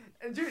agree.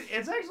 And dude,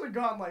 it's actually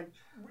gone like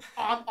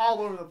all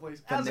over the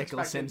place. The as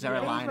Nicholsons expected. are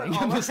You know, aligning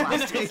all in this over-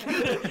 last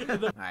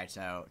take. All right,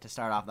 so to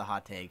start off the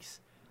hot takes,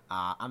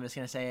 I'm just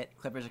gonna say it.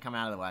 Clippers are coming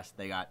out of the West.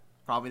 They got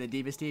probably the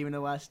deepest team in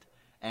the West,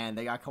 and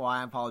they got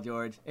Kawhi and Paul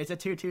George. It's a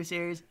 2-2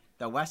 series.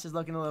 The West is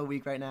looking a little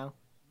weak right now,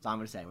 so I'm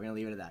gonna say we're gonna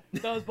leave it at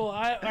that. That was bull.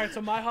 All right,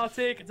 so my hot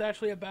take, it's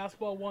actually a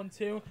basketball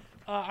 1-2.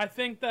 I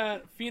think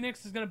that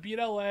Phoenix is going to beat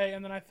LA,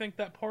 and then I think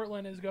that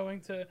Portland is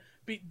going to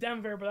beat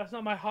Denver, but that's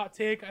not my hot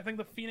take. I think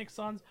the Phoenix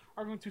Suns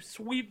are going to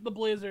sweep the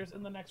Blazers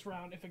in the next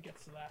round if it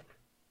gets to that.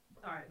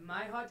 All right,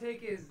 my hot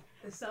take is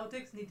the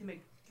Celtics need to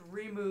make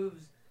 3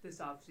 moves this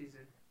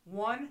offseason.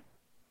 1,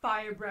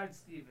 fire Brad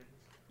Stevens.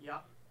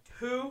 Yup.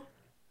 2,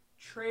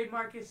 trade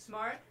Marcus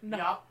Smart. No,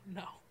 Yup.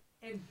 no,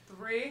 And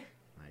 3,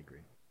 I agree.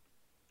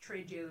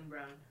 trade Jalen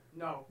Brown.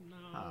 No. no.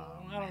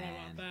 Oh, I don't know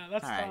man. about that.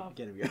 That's All right, tough.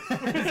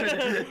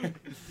 get him.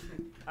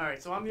 All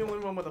right, so I'm the only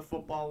one with a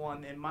football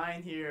one, and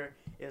mine here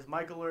is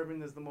Michael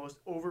Irvin is the most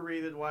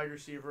overrated wide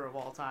receiver of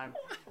all time.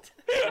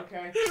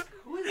 Okay.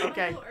 Who is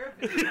Okay. Michael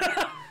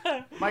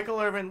Irvin? Michael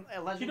Irvin,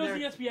 a He does legendary.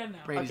 ESPN now.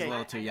 Brady's Okay. a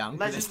little too young.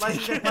 for this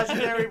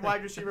Legendary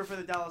wide receiver for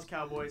the Dallas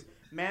Cowboys.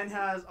 Man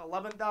has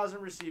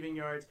 11,000 receiving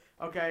yards.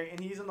 Okay, and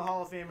he's in the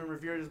Hall of Fame and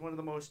revered as one of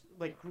the most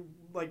like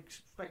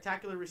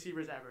spectacular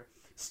receivers ever.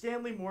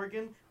 Stanley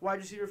Morgan, wide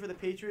receiver for the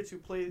Patriots, who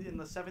played in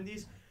the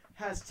 70s,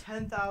 has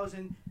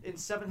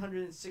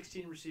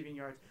 10,716 receiving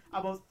yards,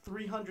 about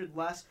 300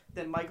 less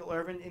than Michael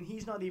Irvin, and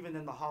he's not even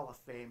in the Hall of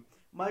Fame.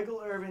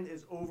 Michael Irvin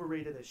is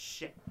overrated as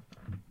shit.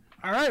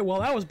 All right, well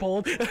that was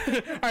bold. All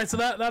right, so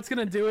that's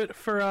gonna do it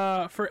for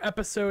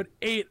episode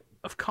 8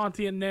 of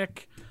Conti and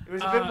Nick. It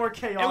was a bit more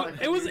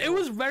chaotic. It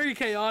was very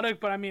chaotic,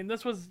 but I mean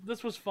this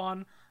was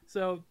fun.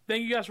 So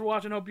thank you guys for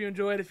watching. Hope you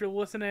enjoyed. If you're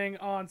listening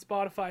on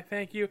Spotify,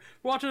 thank you.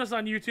 For watching us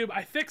on YouTube,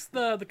 I fixed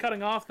the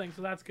cutting off thing,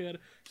 so that's good.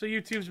 So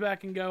YouTube's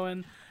back and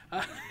going.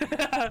 I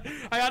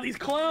got these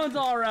clones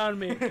all around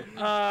me.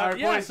 All right,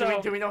 yeah, boys,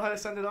 so, do we know how to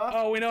send it off?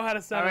 oh, we know how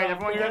to send All it right, off.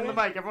 everyone get in the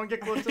mic. Everyone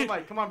get close to the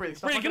mic. Come on, Brady.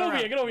 Stop Brady, get fucking over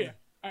here. around. Get over here.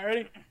 All right,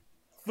 ready?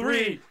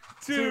 3,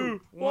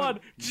 2, 1.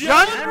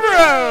 John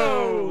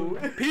Bro!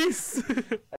 Peace.